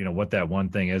that one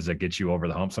thing is that gets you over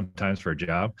the hump sometimes for a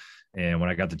job. And when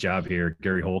I got the job here,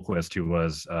 Gary Holquist, who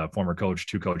was a former coach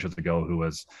 2 coaches ago, who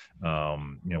was,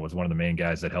 was one of the main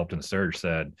guys that helped in the search,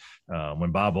 said,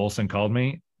 when Bob Olson called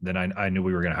me, then I knew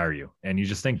we were going to hire you. And you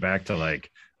just think back to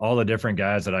like all the different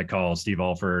guys that I called, Steve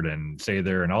Alford and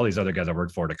Sather and all these other guys I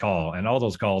worked for to call. And all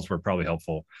those calls were probably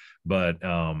helpful, but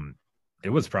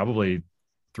it was probably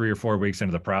 3 or 4 weeks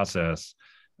into the process.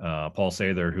 Paul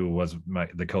Sather, who was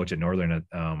the coach at Northern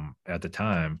at the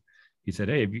time, he said,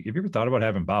 "Hey, have you ever thought about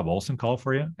having Bob Olson call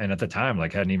for you?" And at the time,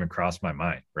 like, hadn't even crossed my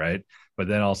mind, right? But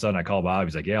then all of a sudden I call Bob.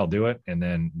 He's like, "Yeah, I'll do it." And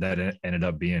then that ended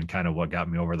up being kind of what got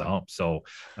me over the hump. So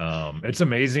it's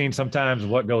amazing sometimes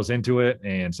what goes into it,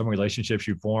 and some relationships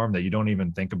you form that you don't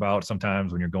even think about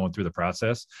sometimes when you're going through the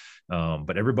process.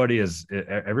 But everybody is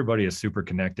super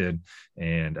connected,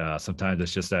 and sometimes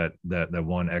it's just that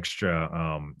one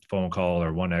extra phone call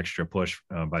or one extra push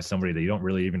by somebody that you don't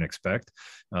really even expect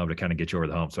to kind of get you over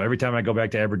the hump. So every time I go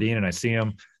back to Aberdeen and I see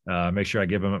him, make sure I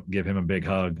give him a big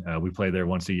hug. We play there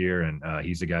once a year, and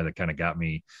he's the guy that kind of got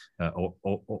me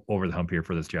over the hump here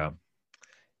for this job.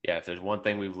 Yeah, if there's one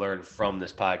thing we've learned from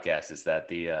this podcast, is that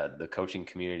the coaching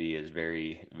community is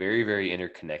very, very, very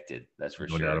interconnected. That's for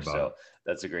sure. So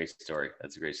that's a great story.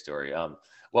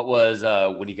 What was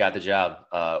when you got the job?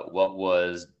 What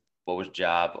was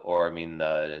job, or I mean,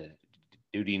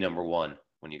 duty number one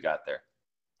when you got there?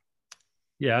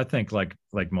 Yeah, I think like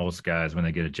most guys, when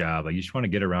they get a job, like, you just want to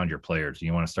get around your players.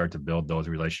 You want to start to build those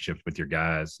relationships with your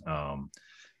guys.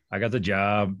 I got the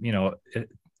job,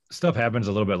 stuff happens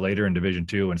a little bit later in Division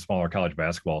II and smaller college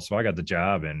basketball. So I got the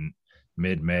job in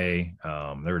mid-May.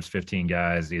 There was 15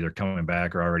 guys either coming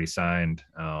back or already signed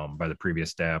by the previous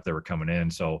staff that were coming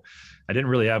in. So I didn't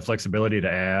really have flexibility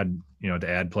to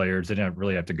add players. I didn't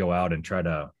really have to go out and try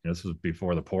to, this was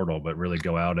before the portal, but really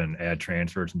go out and add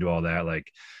transfers and do all that.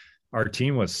 Like, our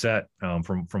team was set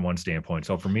from one standpoint.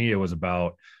 So for me, it was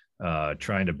about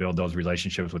trying to build those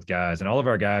relationships with guys, and all of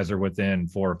our guys are within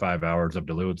 4 or 5 hours of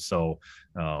Duluth. So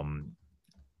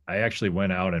I actually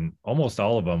went out, and almost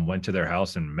all of them went to their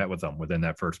house and met with them within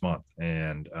that first month.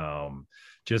 And I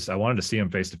wanted to see them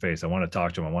face to face. I wanted to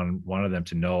talk to them. I wanted them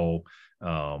to know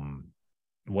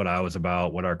what I was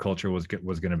about, what our culture was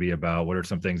going to be about, what are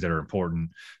some things that are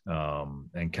important,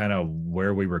 and kind of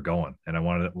where we were going. And I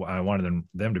wanted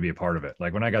them to be a part of it.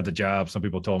 Like, when I got the job, some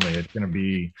people told me it's going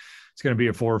to be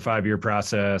a 4 or 5 year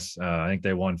process. I think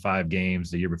they won 5 games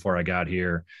the year before I got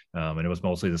here. And it was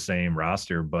mostly the same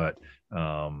roster, but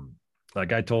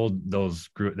like I told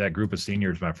that group of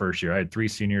seniors my first year, I had 3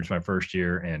 seniors my first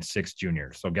year and 6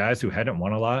 juniors. So guys who hadn't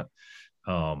won a lot,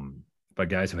 but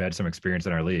guys who had some experience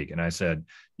in our league. And I said,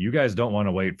 you guys don't want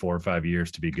to wait 4 or 5 years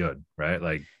to be good, right?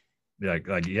 Like,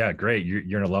 yeah, great.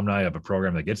 You're an alumni of a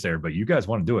program that gets there, but you guys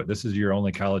want to do it. This is your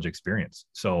only college experience.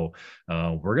 So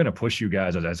we're going to push you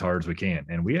guys as hard as we can.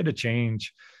 And we had to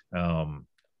change,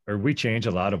 we changed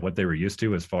a lot of what they were used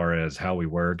to as far as how we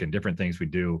work and different things we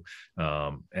do.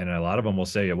 And a lot of them will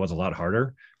say it was a lot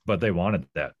harder, but they wanted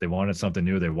that. They wanted something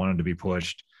new. They wanted to be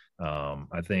pushed.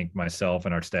 I think myself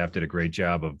and our staff did a great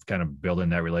job of kind of building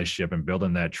that relationship and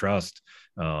building that trust,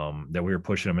 that we were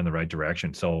pushing them in the right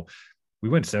direction. So we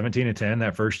went 17-10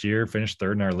 that first year, finished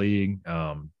 3rd in our league,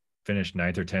 finished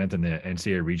 9th or 10th in the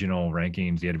NCAA regional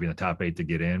rankings. You had to be in the top 8 to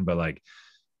get in, but like,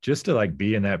 just to like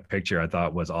be in that picture, I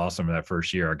thought was awesome that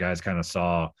first year. Our guys kind of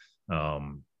saw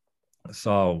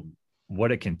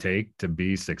what it can take to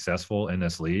be successful in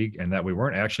this league, and that we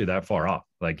weren't actually that far off.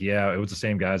 Like, yeah, it was the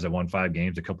same guys that won 5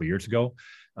 games a couple of years ago.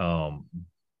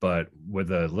 But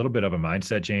with a little bit of a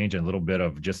mindset change and a little bit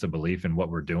of just a belief in what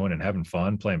we're doing and having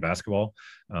fun playing basketball,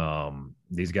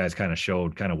 these guys kind of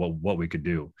showed kind of what we could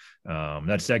do.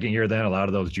 That second year, then a lot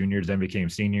of those juniors then became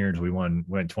seniors. We went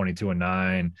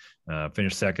 22-9,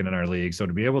 finished 2nd in our league. So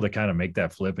to be able to kind of make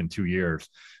that flip in 2 years,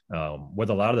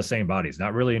 with a lot of the same bodies,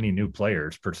 not really any new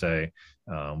players per se.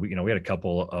 We had a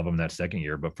couple of them that second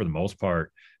year, but for the most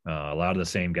part, a lot of the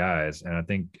same guys. And I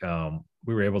think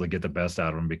we were able to get the best out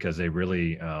of them because they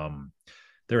really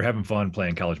they were having fun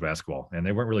playing college basketball, and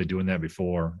they weren't really doing that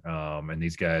before. And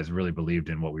these guys really believed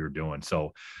in what we were doing.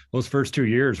 So those first 2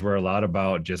 years were a lot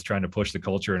about just trying to push the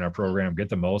culture in our program, get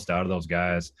the most out of those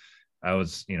guys. I'm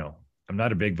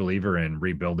not a big believer in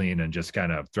rebuilding and just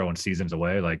kind of throwing seasons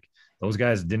away. Like, those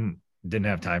guys didn't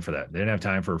have time for that. They didn't have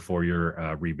time for a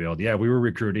 4-year rebuild. Yeah, we were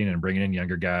recruiting and bringing in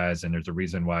younger guys, and there's a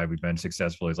reason why we've been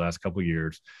successful these last couple of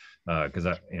years, because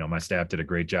my staff did a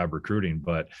great job recruiting.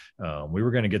 But we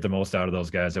were going to get the most out of those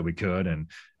guys that we could, and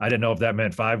I didn't know if that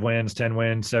meant 5 wins, 10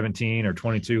 wins, 17 or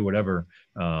 22, whatever.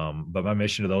 But my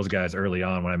mission to those guys early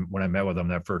on, when I met with them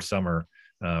that first summer,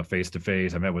 face to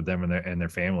face, I met with them and their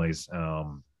families.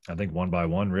 I think one by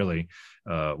one really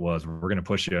was, we're going to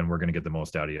push you and we're going to get the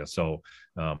most out of you. So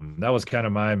that was kind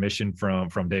of my mission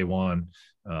from day one.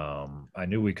 I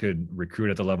knew we could recruit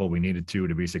at the level we needed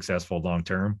to be successful long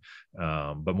term.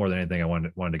 But more than anything, I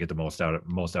wanted to get the most out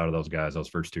of those guys those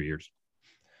first 2 years.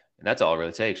 And that's all it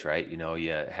really takes, right? You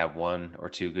have 1 or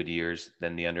 2 good years,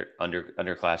 then the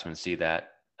underclassmen see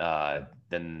that,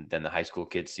 then the high school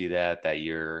kids see that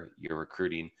you're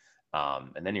recruiting.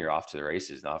 And then you're off to the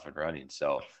races and off and running.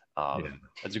 So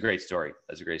That's a great story.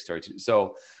 That's a great story too.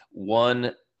 So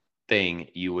one thing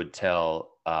you would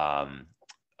tell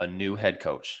a new head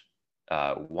coach,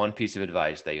 one piece of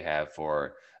advice that you have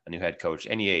for a new head coach,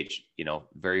 any age,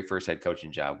 very first head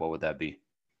coaching job, what would that be?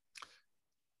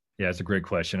 Yeah, it's a great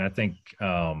question. I think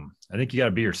you got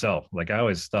to be yourself. Like I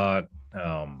always thought,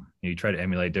 you try to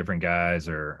emulate different guys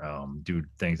or do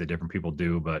things that different people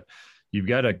do, but you've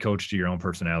got to coach to your own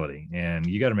personality, and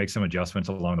you got to make some adjustments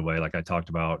along the way. Like I talked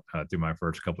about through my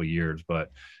first couple of years, but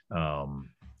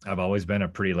I've always been a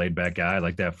pretty laid back guy. I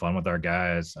like to have fun with our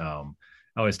guys.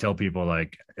 I always tell people,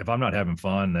 like, if I'm not having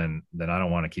fun, then I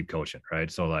don't want to keep coaching.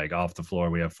 Right. So like off the floor,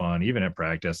 we have fun. Even at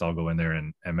practice, I'll go in there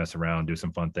and mess around, do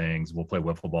some fun things. We'll play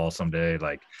wiffle ball someday.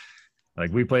 Like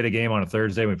we played a game on a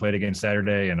Thursday, we played again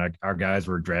Saturday, and our guys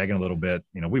were dragging a little bit.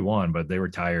 We won, but they were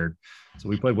tired. So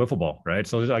we played wiffle ball. Right.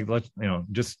 So like, let's,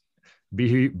 just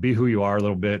be who you are a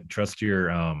little bit, trust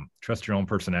your own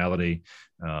personality,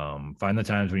 find the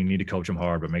times when you need to coach them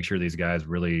hard, but make sure these guys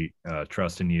really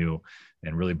trust in you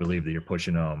and really believe that you're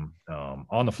pushing them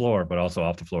on the floor, but also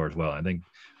off the floor as well. I think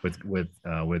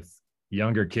with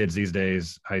younger kids these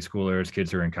days, high schoolers,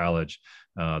 kids who are in college,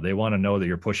 they want to know that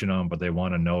you're pushing them, but they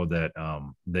want to know that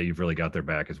that you've really got their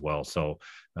back as well. So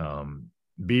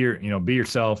be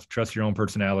yourself, trust your own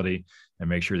personality, and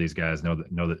make sure these guys know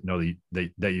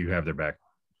that you have their back.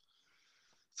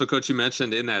 So, Coach, you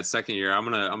mentioned in that second year, I'm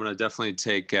gonna definitely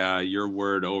take your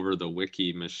word over the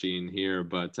wiki machine here.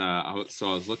 But I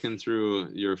was looking through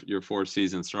your 4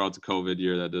 seasons throughout the COVID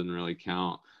year. That doesn't really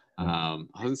count. I was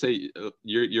gonna say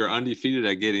you're undefeated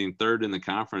at getting 3rd in the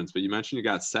conference, but you mentioned you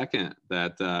got 2nd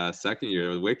that second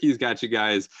year. Wiki's got you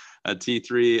guys a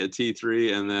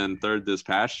T3, and then 3rd this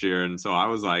past year. And so I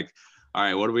was like, all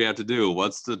right, what do we have to do?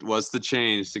 What's the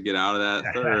change to get out of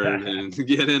that 3rd and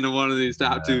get into one of these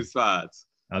top 2 spots?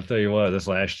 I'll tell you what, this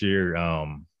last year,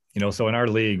 so in our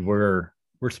league, we're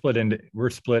split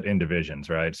in divisions,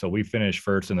 right? So we finished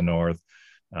 1st in the North.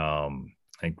 I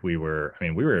think we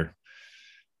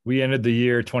ended the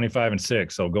year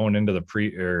 25-6. So going into the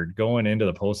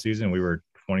postseason, we were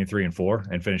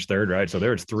 23-4 and finished 3rd, right? So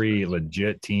there's 3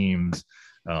 legit teams,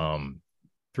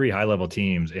 3 high level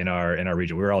teams in our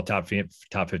region. We were all top 15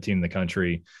 in the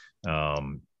country.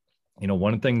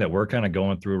 One thing that we're kind of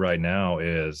going through right now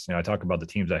is, I talk about the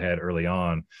teams I had early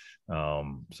on.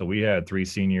 So we had 3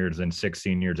 seniors and 6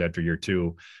 seniors after year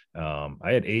 2.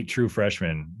 I had 8 true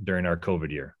freshmen during our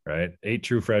COVID year, right? 8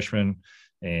 true freshmen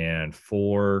and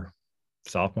 4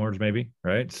 sophomores maybe,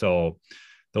 right? So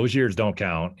those years don't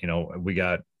count. We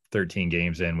got 13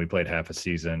 games in, we played half a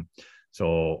season.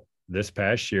 So this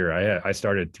past year, I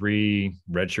started 3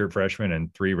 redshirt freshmen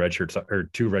and 2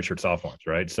 redshirt sophomores,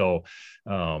 right? So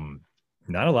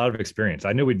not a lot of experience.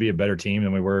 I knew we'd be a better team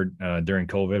than we were during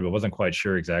COVID, but wasn't quite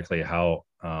sure exactly how,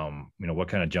 what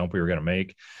kind of jump we were going to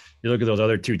make. You look at those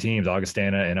other 2 teams,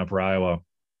 Augustana and Upper Iowa.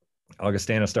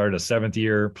 Augustana started a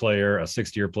 7th-year player, a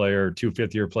 6th-year player, 2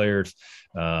 5th-year players.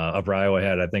 Upper Iowa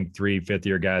had, I think, 3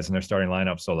 5th-year guys in their starting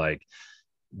lineup. So like,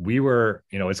 we were,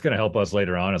 it's going to help us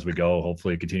later on as we go,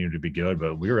 hopefully continue to be good,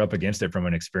 but we were up against it from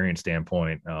an experience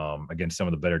standpoint, against some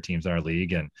of the better teams in our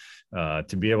league. And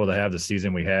to be able to have the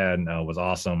season we had was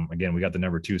awesome. Again, we got the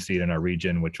number 2 seed in our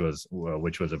region, which was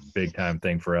a big time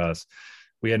thing for us.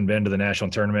 We hadn't been to the national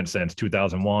tournament since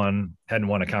 2001, hadn't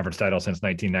won a conference title since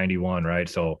 1991. Right.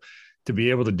 So to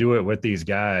be able to do it with these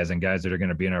guys and guys that are going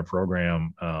to be in our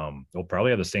program, we'll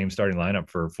probably have the same starting lineup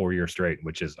for 4 years straight,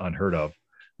 which is unheard of.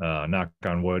 Knock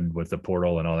on wood with the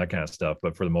portal and all that kind of stuff.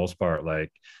 But for the most part,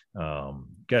 like,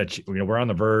 we're on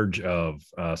the verge of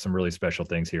some really special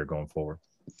things here going forward.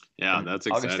 Yeah, that's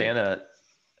exciting.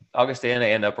 Augustana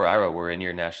and Upper Iowa were in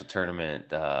your national tournament.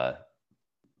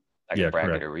 Bracket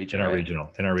correct. Or region, in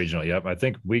our regional. Yep. I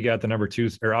think we got the number 2,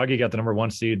 or Augie got the number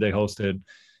 1 seed. They hosted.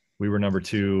 We were number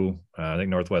 2. I think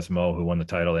Northwest Mo, who won the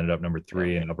title, ended up number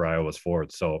 3, and Upper Iowa was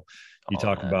 4th. So you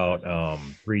talk about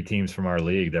 3 teams from our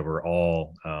league that were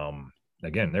all,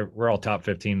 we're all top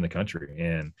 15 in the country.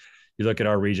 And you look at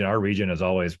our region. Our region is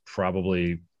always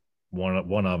probably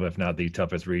one of, if not the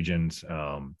toughest regions.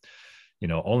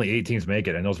 Only 8 teams make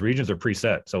it, and those regions are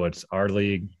preset. So it's our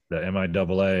league, the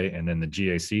MIAA, and then the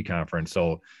GAC conference.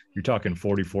 So you're talking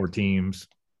 44 teams.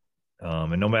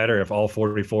 And no matter if all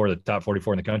 44, the top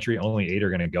 44 in the country, only 8 are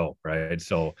going to go, right?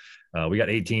 So we got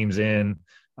 8 teams in.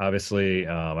 Obviously,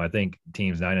 I think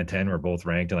teams 9 and 10 were both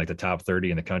ranked in like the top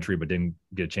 30 in the country, but didn't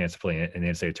get a chance to play in the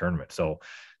NCAA tournament. So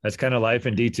that's kind of life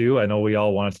in D2. I know we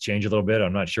all want it to change a little bit.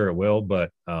 I'm not sure it will, but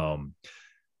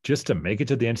just to make it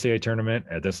to the NCAA tournament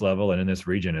at this level and in this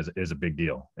region is a big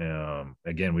deal.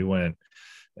 Again, we went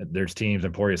there's teams,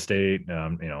 Emporia State,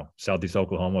 Southeast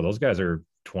Oklahoma. Those guys are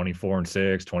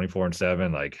 24-6,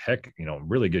 24-7, like heck,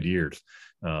 really good years,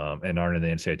 and aren't in the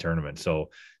NCAA tournament. So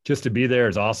just to be there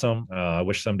is awesome. I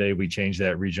wish someday we change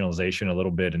that regionalization a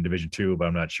little bit in Division II, but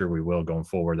I'm not sure we will going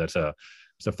forward. It's a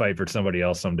fight for somebody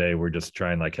else someday. We're just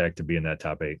trying like heck to be in that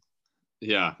top 8.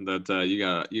 Yeah, that you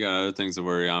got other things to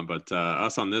worry on, but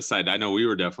us on this side, I know we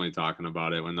were definitely talking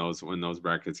about it when those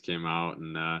brackets came out,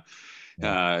 and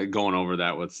going over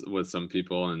that with some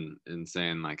people and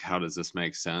saying like, how does this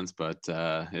make sense? But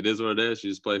it is what it is. You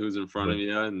just play who's in front of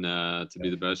you, and to be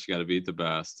the best, you got to beat the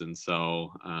best. And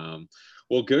so,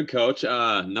 well, good, Coach.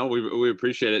 No, we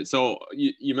appreciate it. So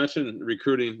you mentioned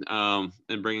recruiting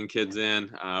and bringing kids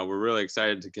in. We're really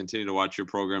excited to continue to watch your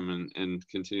program and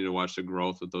continue to watch the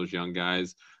growth with those young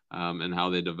guys and how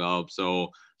they develop. So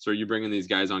are you bringing these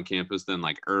guys on campus then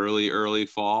like early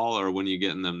fall, or when are you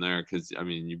getting them there? Because, I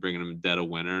mean, you're bringing them dead of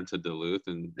winter to Duluth.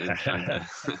 And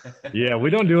Yeah, we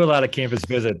don't do a lot of campus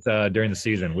visits during the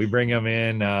season. We bring them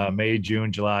in May,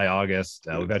 June, July, August.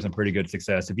 We've had some pretty good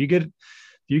success. If you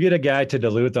get a guy to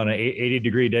Duluth on an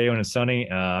 80-degree day when it's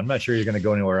sunny, I'm not sure you're going to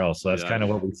go anywhere else. So that's kind of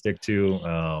what we stick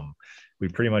to. We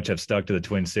pretty much have stuck to the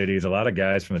Twin Cities. A lot of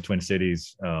guys from the Twin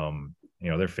Cities,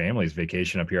 their families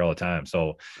vacation up here all the time.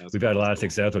 So we've had a lot of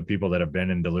success with people that have been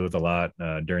in Duluth a lot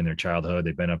during their childhood.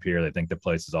 They've been up here. They think the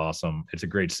place is awesome. It's a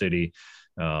great city.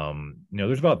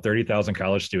 There's about 30,000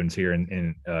 college students here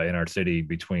in our city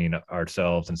between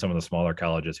ourselves and some of the smaller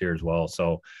colleges here as well.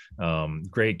 So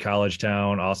great college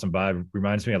town, awesome vibe.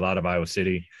 Reminds me a lot of Iowa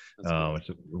City.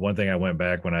 One thing I went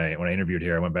back when I interviewed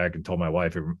here, I went back and told my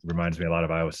wife it reminds me a lot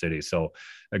of Iowa City. So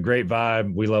a great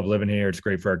vibe. We love living here. It's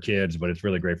great for our kids, but it's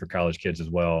really great for college kids as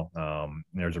well.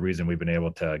 There's a reason we've been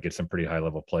able to get some pretty high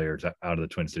level players out of the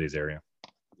Twin Cities area.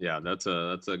 Yeah, that's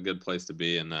a good place to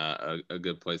be, and a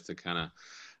good place to kind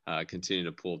of continue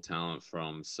to pull talent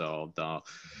from. So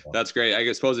that's great.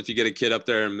 I suppose if you get a kid up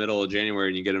there in the middle of January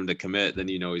and you get him to commit, then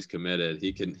he's committed.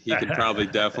 He can probably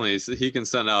definitely he can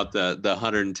send out the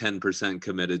 110%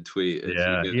 committed tweet.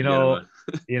 Yeah,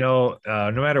 no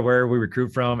matter where we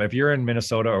recruit from, if you're in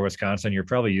Minnesota or Wisconsin, you're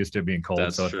probably used to it being cold,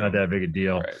 it's not that big a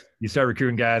deal. Right. You start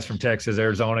recruiting guys from Texas,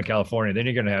 Arizona, California, then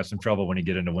you're going to have some trouble when you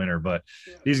get into winter. But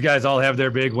these guys all have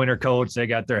their big winter coats. They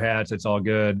got their hats. It's all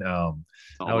good. I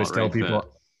always tell people.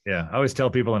 Yeah, I always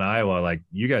tell people in Iowa, like,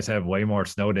 you guys have way more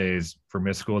snow days for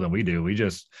missed school than we do. We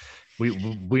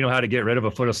know how to get rid of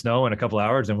a foot of snow in a couple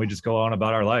hours, and we just go on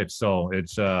about our life. So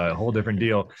it's a whole different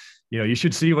deal. You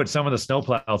should see what some of the snow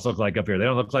plows look like up here. They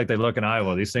don't look like they look in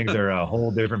Iowa. These things are a whole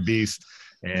different beast,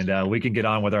 and we can get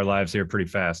on with our lives here pretty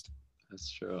fast.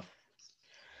 That's true.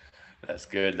 That's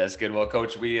good. Well,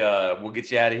 Coach, we'll get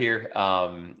you out of here.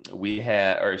 We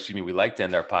like to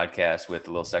end our podcast with a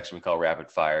little section we call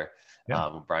Rapid Fire.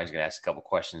 Yeah. Brian's going to ask a couple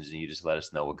questions, and you just let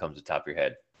us know what comes to the top of your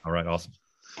head. All right. Awesome.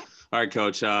 All right,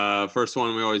 Coach. First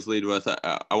one we always lead with,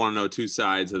 I want to know two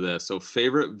sides of this. So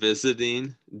favorite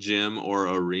visiting gym or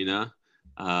arena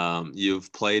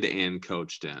you've played and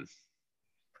coached in?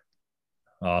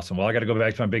 Awesome. Well, I got to go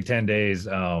back to my Big Ten days.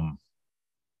 I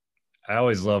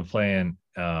always love playing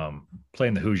the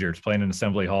Hoosiers, playing in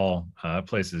Assembly Hall.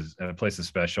 Place is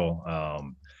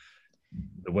special.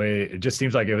 The way it just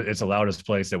seems like it's the loudest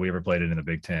place that we ever played in the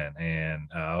Big Ten. And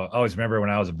I always remember when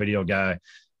I was a video guy,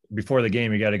 before the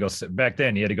game, you got to go back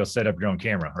then you had to go set up your own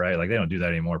camera, right? Like, they don't do that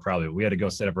anymore. Probably we had to go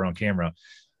set up our own camera.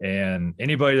 And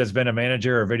anybody that's been a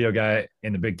manager or video guy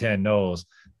in the Big Ten knows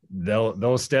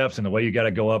those steps and the way you got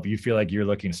to go up, you feel like you're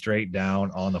looking straight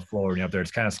down on the floor when you're up there. It's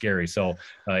kind of scary. So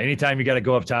anytime you got to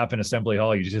go up top in Assembly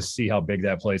Hall, you just see how big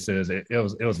that place is. It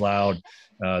was loud.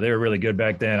 They were really good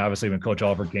back then. Obviously, when Coach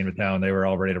Alford came to town, they were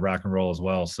all ready to rock and roll as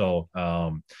well. So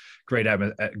great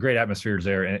atmospheres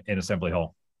there in Assembly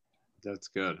Hall. That's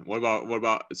good. What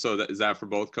about is that for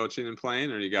both coaching and playing,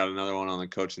 or you got another one on the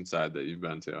coaching side that you've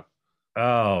been to?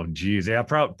 Oh, geez. Yeah,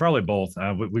 probably both.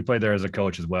 We played there as a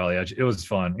coach as well. Yeah, it was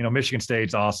fun. Michigan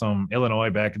State's awesome.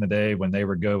 Illinois back in the day when they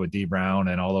were good with D. Brown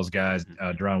and all those guys,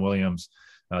 Deron Williams.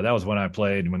 That was when I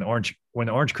played. When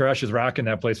the Orange Crush is rocking,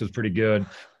 that place was pretty good.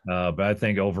 But I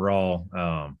think overall,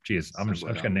 I'm just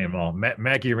gonna name them all.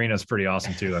 Mackey Arena is pretty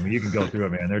awesome too. I mean, you can go through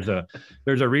it, man.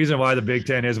 There's a reason why the Big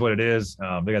Ten is what it is.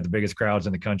 They got the biggest crowds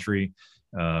in the country.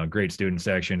 Great student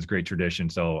sections, great tradition.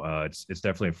 So it's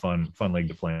definitely a fun league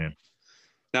to play in.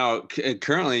 Now,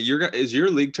 currently, is your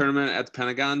league tournament at the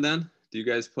Pentagon? Then do you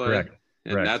guys play? Correct.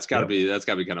 And Correct. that's got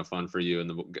to be kind of fun for you and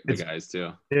the guys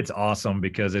too. It's awesome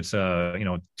because it's a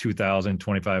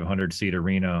 2,500 seat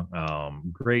arena.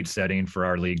 Great setting for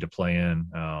our league to play in.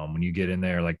 When you get in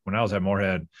there, like when I was at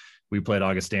Moorhead, we played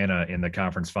Augustana in the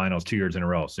conference finals 2 years in a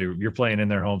row. So you're playing in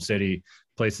their home city,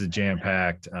 place is jam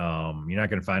packed. You're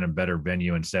not going to find a better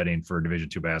venue and setting for Division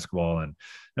II basketball. And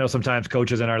I know sometimes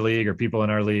coaches in our league or people in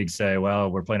our league say,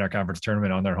 well, we're playing our conference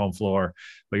tournament on their home floor,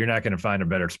 but you're not going to find a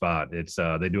better spot. It's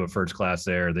they do it first class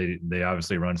there. They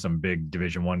obviously run some big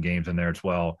Division I games in there as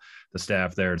well. The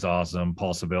staff there is awesome.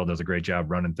 Paul Seville does a great job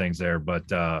running things there, but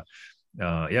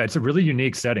yeah, it's a really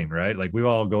unique setting, right? Like we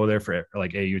all go there for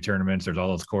like AU tournaments. There's all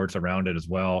those courts around it as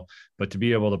well, but to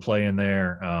be able to play in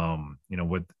there,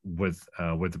 with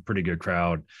a pretty good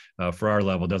crowd for our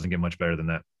level doesn't get much better than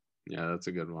that. Yeah, that's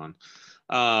a good one.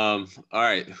 All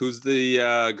right, who's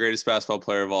the greatest basketball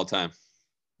player of all time?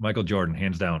 Michael Jordan,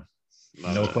 hands down.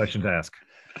 Love no it. questions asked.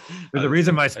 There's a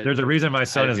reason my son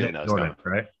is named Jordan,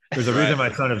 right? There's a reason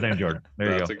my son is named Jordan.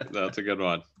 There you go. That's a good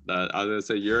one. I was gonna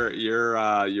say you're.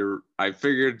 I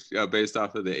figured based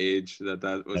off of the age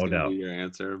that was gonna be your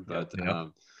answer, but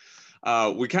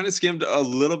we kind of skimmed a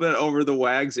little bit over the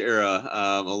Wags era,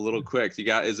 a little quick.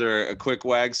 Is there a quick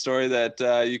Wags story that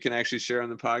you can actually share on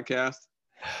the podcast?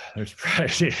 There's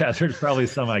probably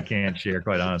some I can't share,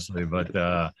 quite honestly, but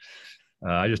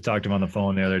I just talked to him on the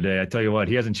phone the other day. I tell you what,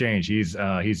 he hasn't changed.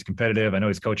 He's competitive. I know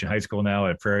he's coaching high school now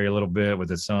at Prairie a little bit with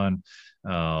his son.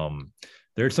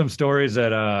 There's some stories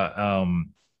that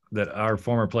our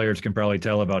former players can probably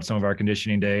tell about some of our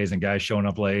conditioning days and guys showing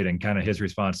up late and kind of his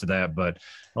response to that. But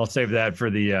I'll save that for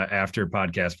the after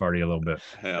podcast party a little bit.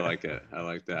 Hey, I like it. I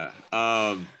like that.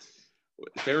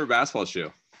 Favorite basketball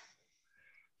shoe?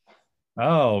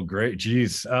 Oh, great.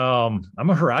 Geez. I'm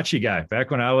a Huarache guy.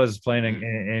 Back when I was playing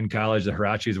in college, the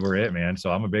Huaraches were it, man.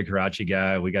 So I'm a big Huarache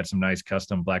guy. We got some nice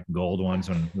custom black and gold ones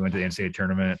when we went to the NCAA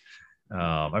tournament.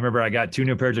 I remember I got 2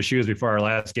 new pairs of shoes before our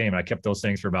last game. I kept those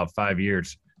things for about 5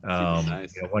 years.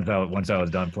 Nice. Once I was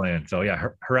done playing. So yeah,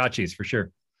 Huaraches for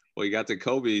sure. Well, you got the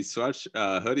Kobe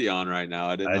hoodie on right now.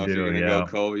 I didn't know if you're gonna go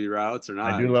Kobe routes or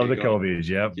not. I do love the Kobe's.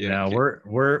 Yep. Yeah, now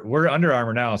we're Under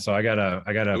Armour now, so I gotta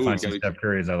find some Steph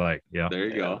Curry's I like. Yeah. There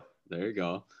you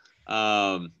go.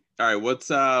 All right. What's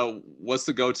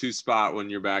the go-to spot when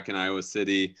you're back in Iowa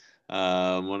City?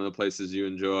 One of the places you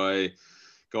enjoy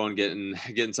going,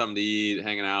 getting something to eat,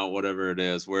 hanging out, whatever it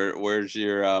is. Where's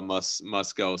your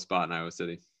must go spot in Iowa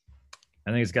City? I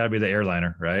think it's got to be the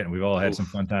Airliner, right? And we've all had some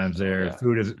fun times there. Yeah.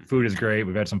 Food is great.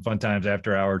 We've had some fun times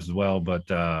after hours as well, but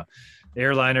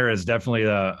Airliner is definitely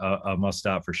a must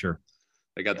stop for sure.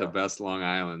 They got the best Long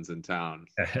Islands in town.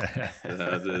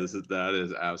 that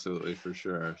is absolutely for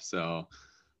sure. So,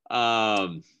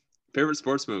 favorite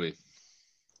sports movie?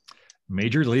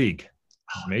 Major League.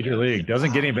 Major League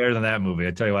doesn't get any better than that movie.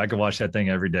 I tell you what, I could watch that thing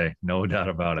every day, no doubt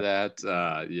about it. That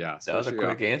was a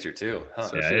quick answer too. Huh?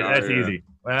 Yeah, that's easy.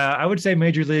 I would say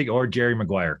Major League or Jerry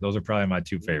Maguire. Those are probably my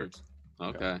 2 favorites.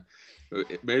 Okay,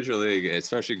 Major League,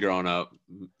 especially growing up,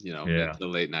 the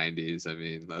late '90s. I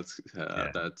mean, that's.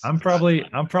 I'm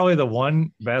probably the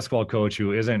one basketball coach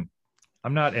who isn't.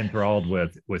 I'm not enthralled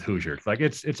with Hoosiers. Like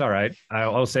it's all right.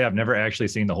 I'll say I've never actually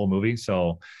seen the whole movie,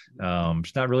 so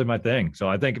it's not really my thing. So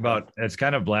I think it's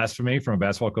kind of blasphemy from a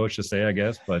basketball coach to say, I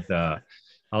guess, but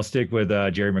I'll stick with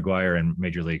Jerry Maguire and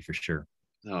Major League for sure.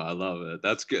 Oh, I love it.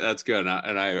 That's good. That's good.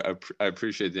 And I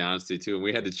appreciate the honesty too. And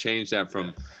we had to change that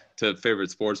to favorite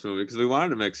sports movie because we wanted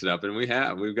to mix it up, and we've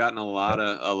gotten a lot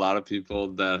of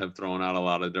people that have thrown out a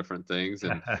lot of different things,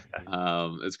 and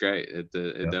it's great. It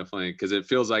definitely, because it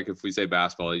feels like if we say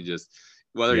basketball, you just,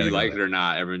 whether you like it or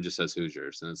not, everyone just says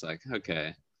Hoosiers, and it's like,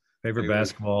 okay. Favorite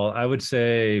basketball, I would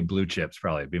say Blue Chips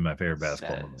probably be my favorite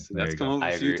basketball. That's come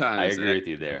up a few times. I agree with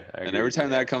you there. And every time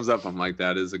that comes up, I'm like,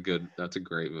 that's a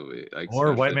great movie. Like,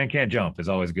 or White Man Can't Jump is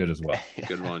always good as well.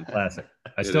 Good one. Classic.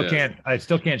 I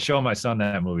still can't show my son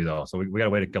that movie though, so we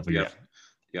gotta wait a couple years.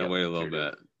 You gotta wait a little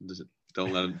bit. Just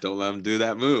don't let him do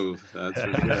that move. That's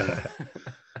for sure.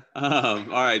 All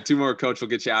right, 2 more, Coach. We'll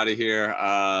get you out of here.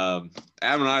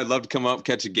 Adam and I'd love to come up,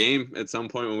 catch a game at some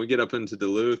point when we get up into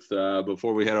Duluth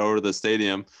before we head over to the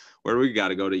stadium. Where do we got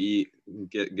to go to eat,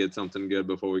 get something good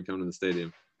before we come to the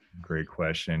stadium? Great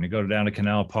question. You go down to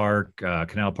Canal Park.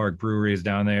 Canal Park Brewery is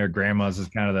down there. Grandma's is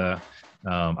kind of the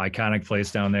iconic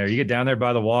place down there. You get down there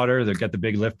by the water. They've got the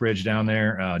big lift bridge down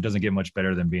there. It doesn't get much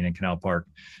better than being in Canal Park.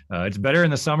 It's better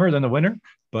in the summer than the winter,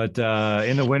 but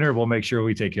in the winter, we'll make sure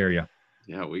we take care of you.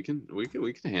 Yeah, we can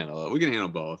handle it. We can handle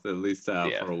both, at least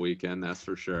for a weekend. That's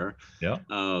for sure. Yeah.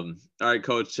 All right,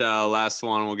 Coach. Last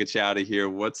one. We'll get you out of here.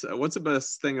 What's the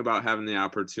best thing about having the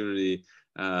opportunity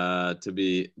to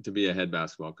be a head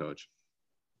basketball coach?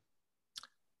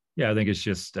 Yeah, I think it's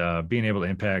just being able to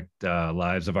impact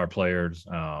lives of our players.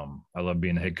 I love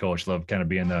being the head coach. Love kind of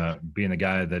being the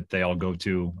guy that they all go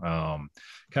to.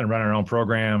 Kind of running our own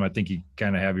program. I think you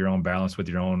kind of have your own balance with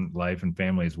your own life and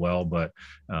family as well. But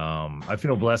I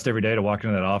feel blessed every day to walk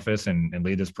into that office and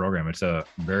lead this program. It's a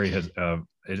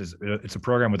it's a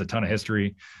program with a ton of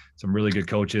history. Some really good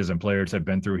coaches and players have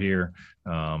been through here.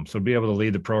 So to be able to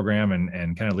lead the program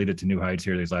and kind of lead it to new heights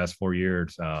here these last 4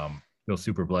 years. Feel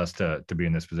super blessed to be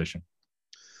in this position.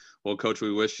 Well, Coach,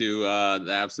 we wish you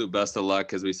the absolute best of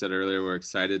luck. As we said earlier, we're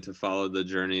excited to follow the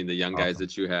journey, the young guys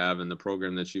that you have, and the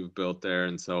program that you've built there.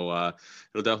 And so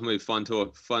it'll definitely be fun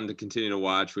to continue to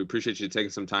watch. We appreciate you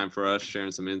taking some time for us,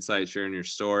 sharing some insight, sharing your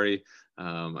story.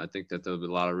 I think that there'll be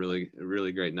a lot of really,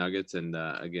 really great nuggets. And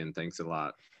again, thanks a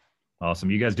lot.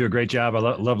 Awesome. You guys do a great job. I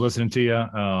love listening to you.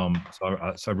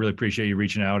 So I really appreciate you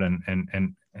reaching out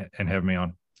and having me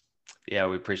on. Yeah,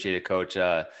 we appreciate it, Coach.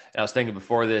 I was thinking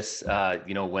before this,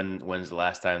 when's the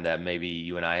last time that maybe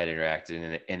you and I had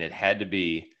interacted, and it had to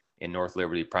be in North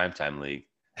Liberty Primetime League,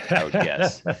 I would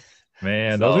guess.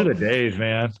 Man, those are the days,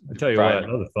 man. I tell you what,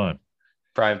 those are fun.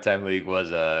 Primetime League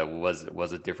was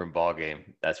a different ball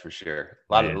game, that's for sure.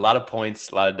 A lot of points,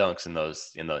 a lot of dunks in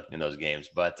those games.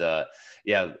 But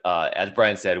as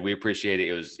Brian said, we appreciate it.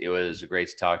 It was great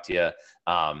to talk to you.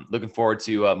 Looking forward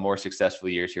to more successful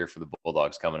years here for the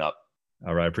Bulldogs coming up.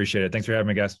 All right, appreciate it. Thanks for having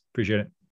me, guys. Appreciate it.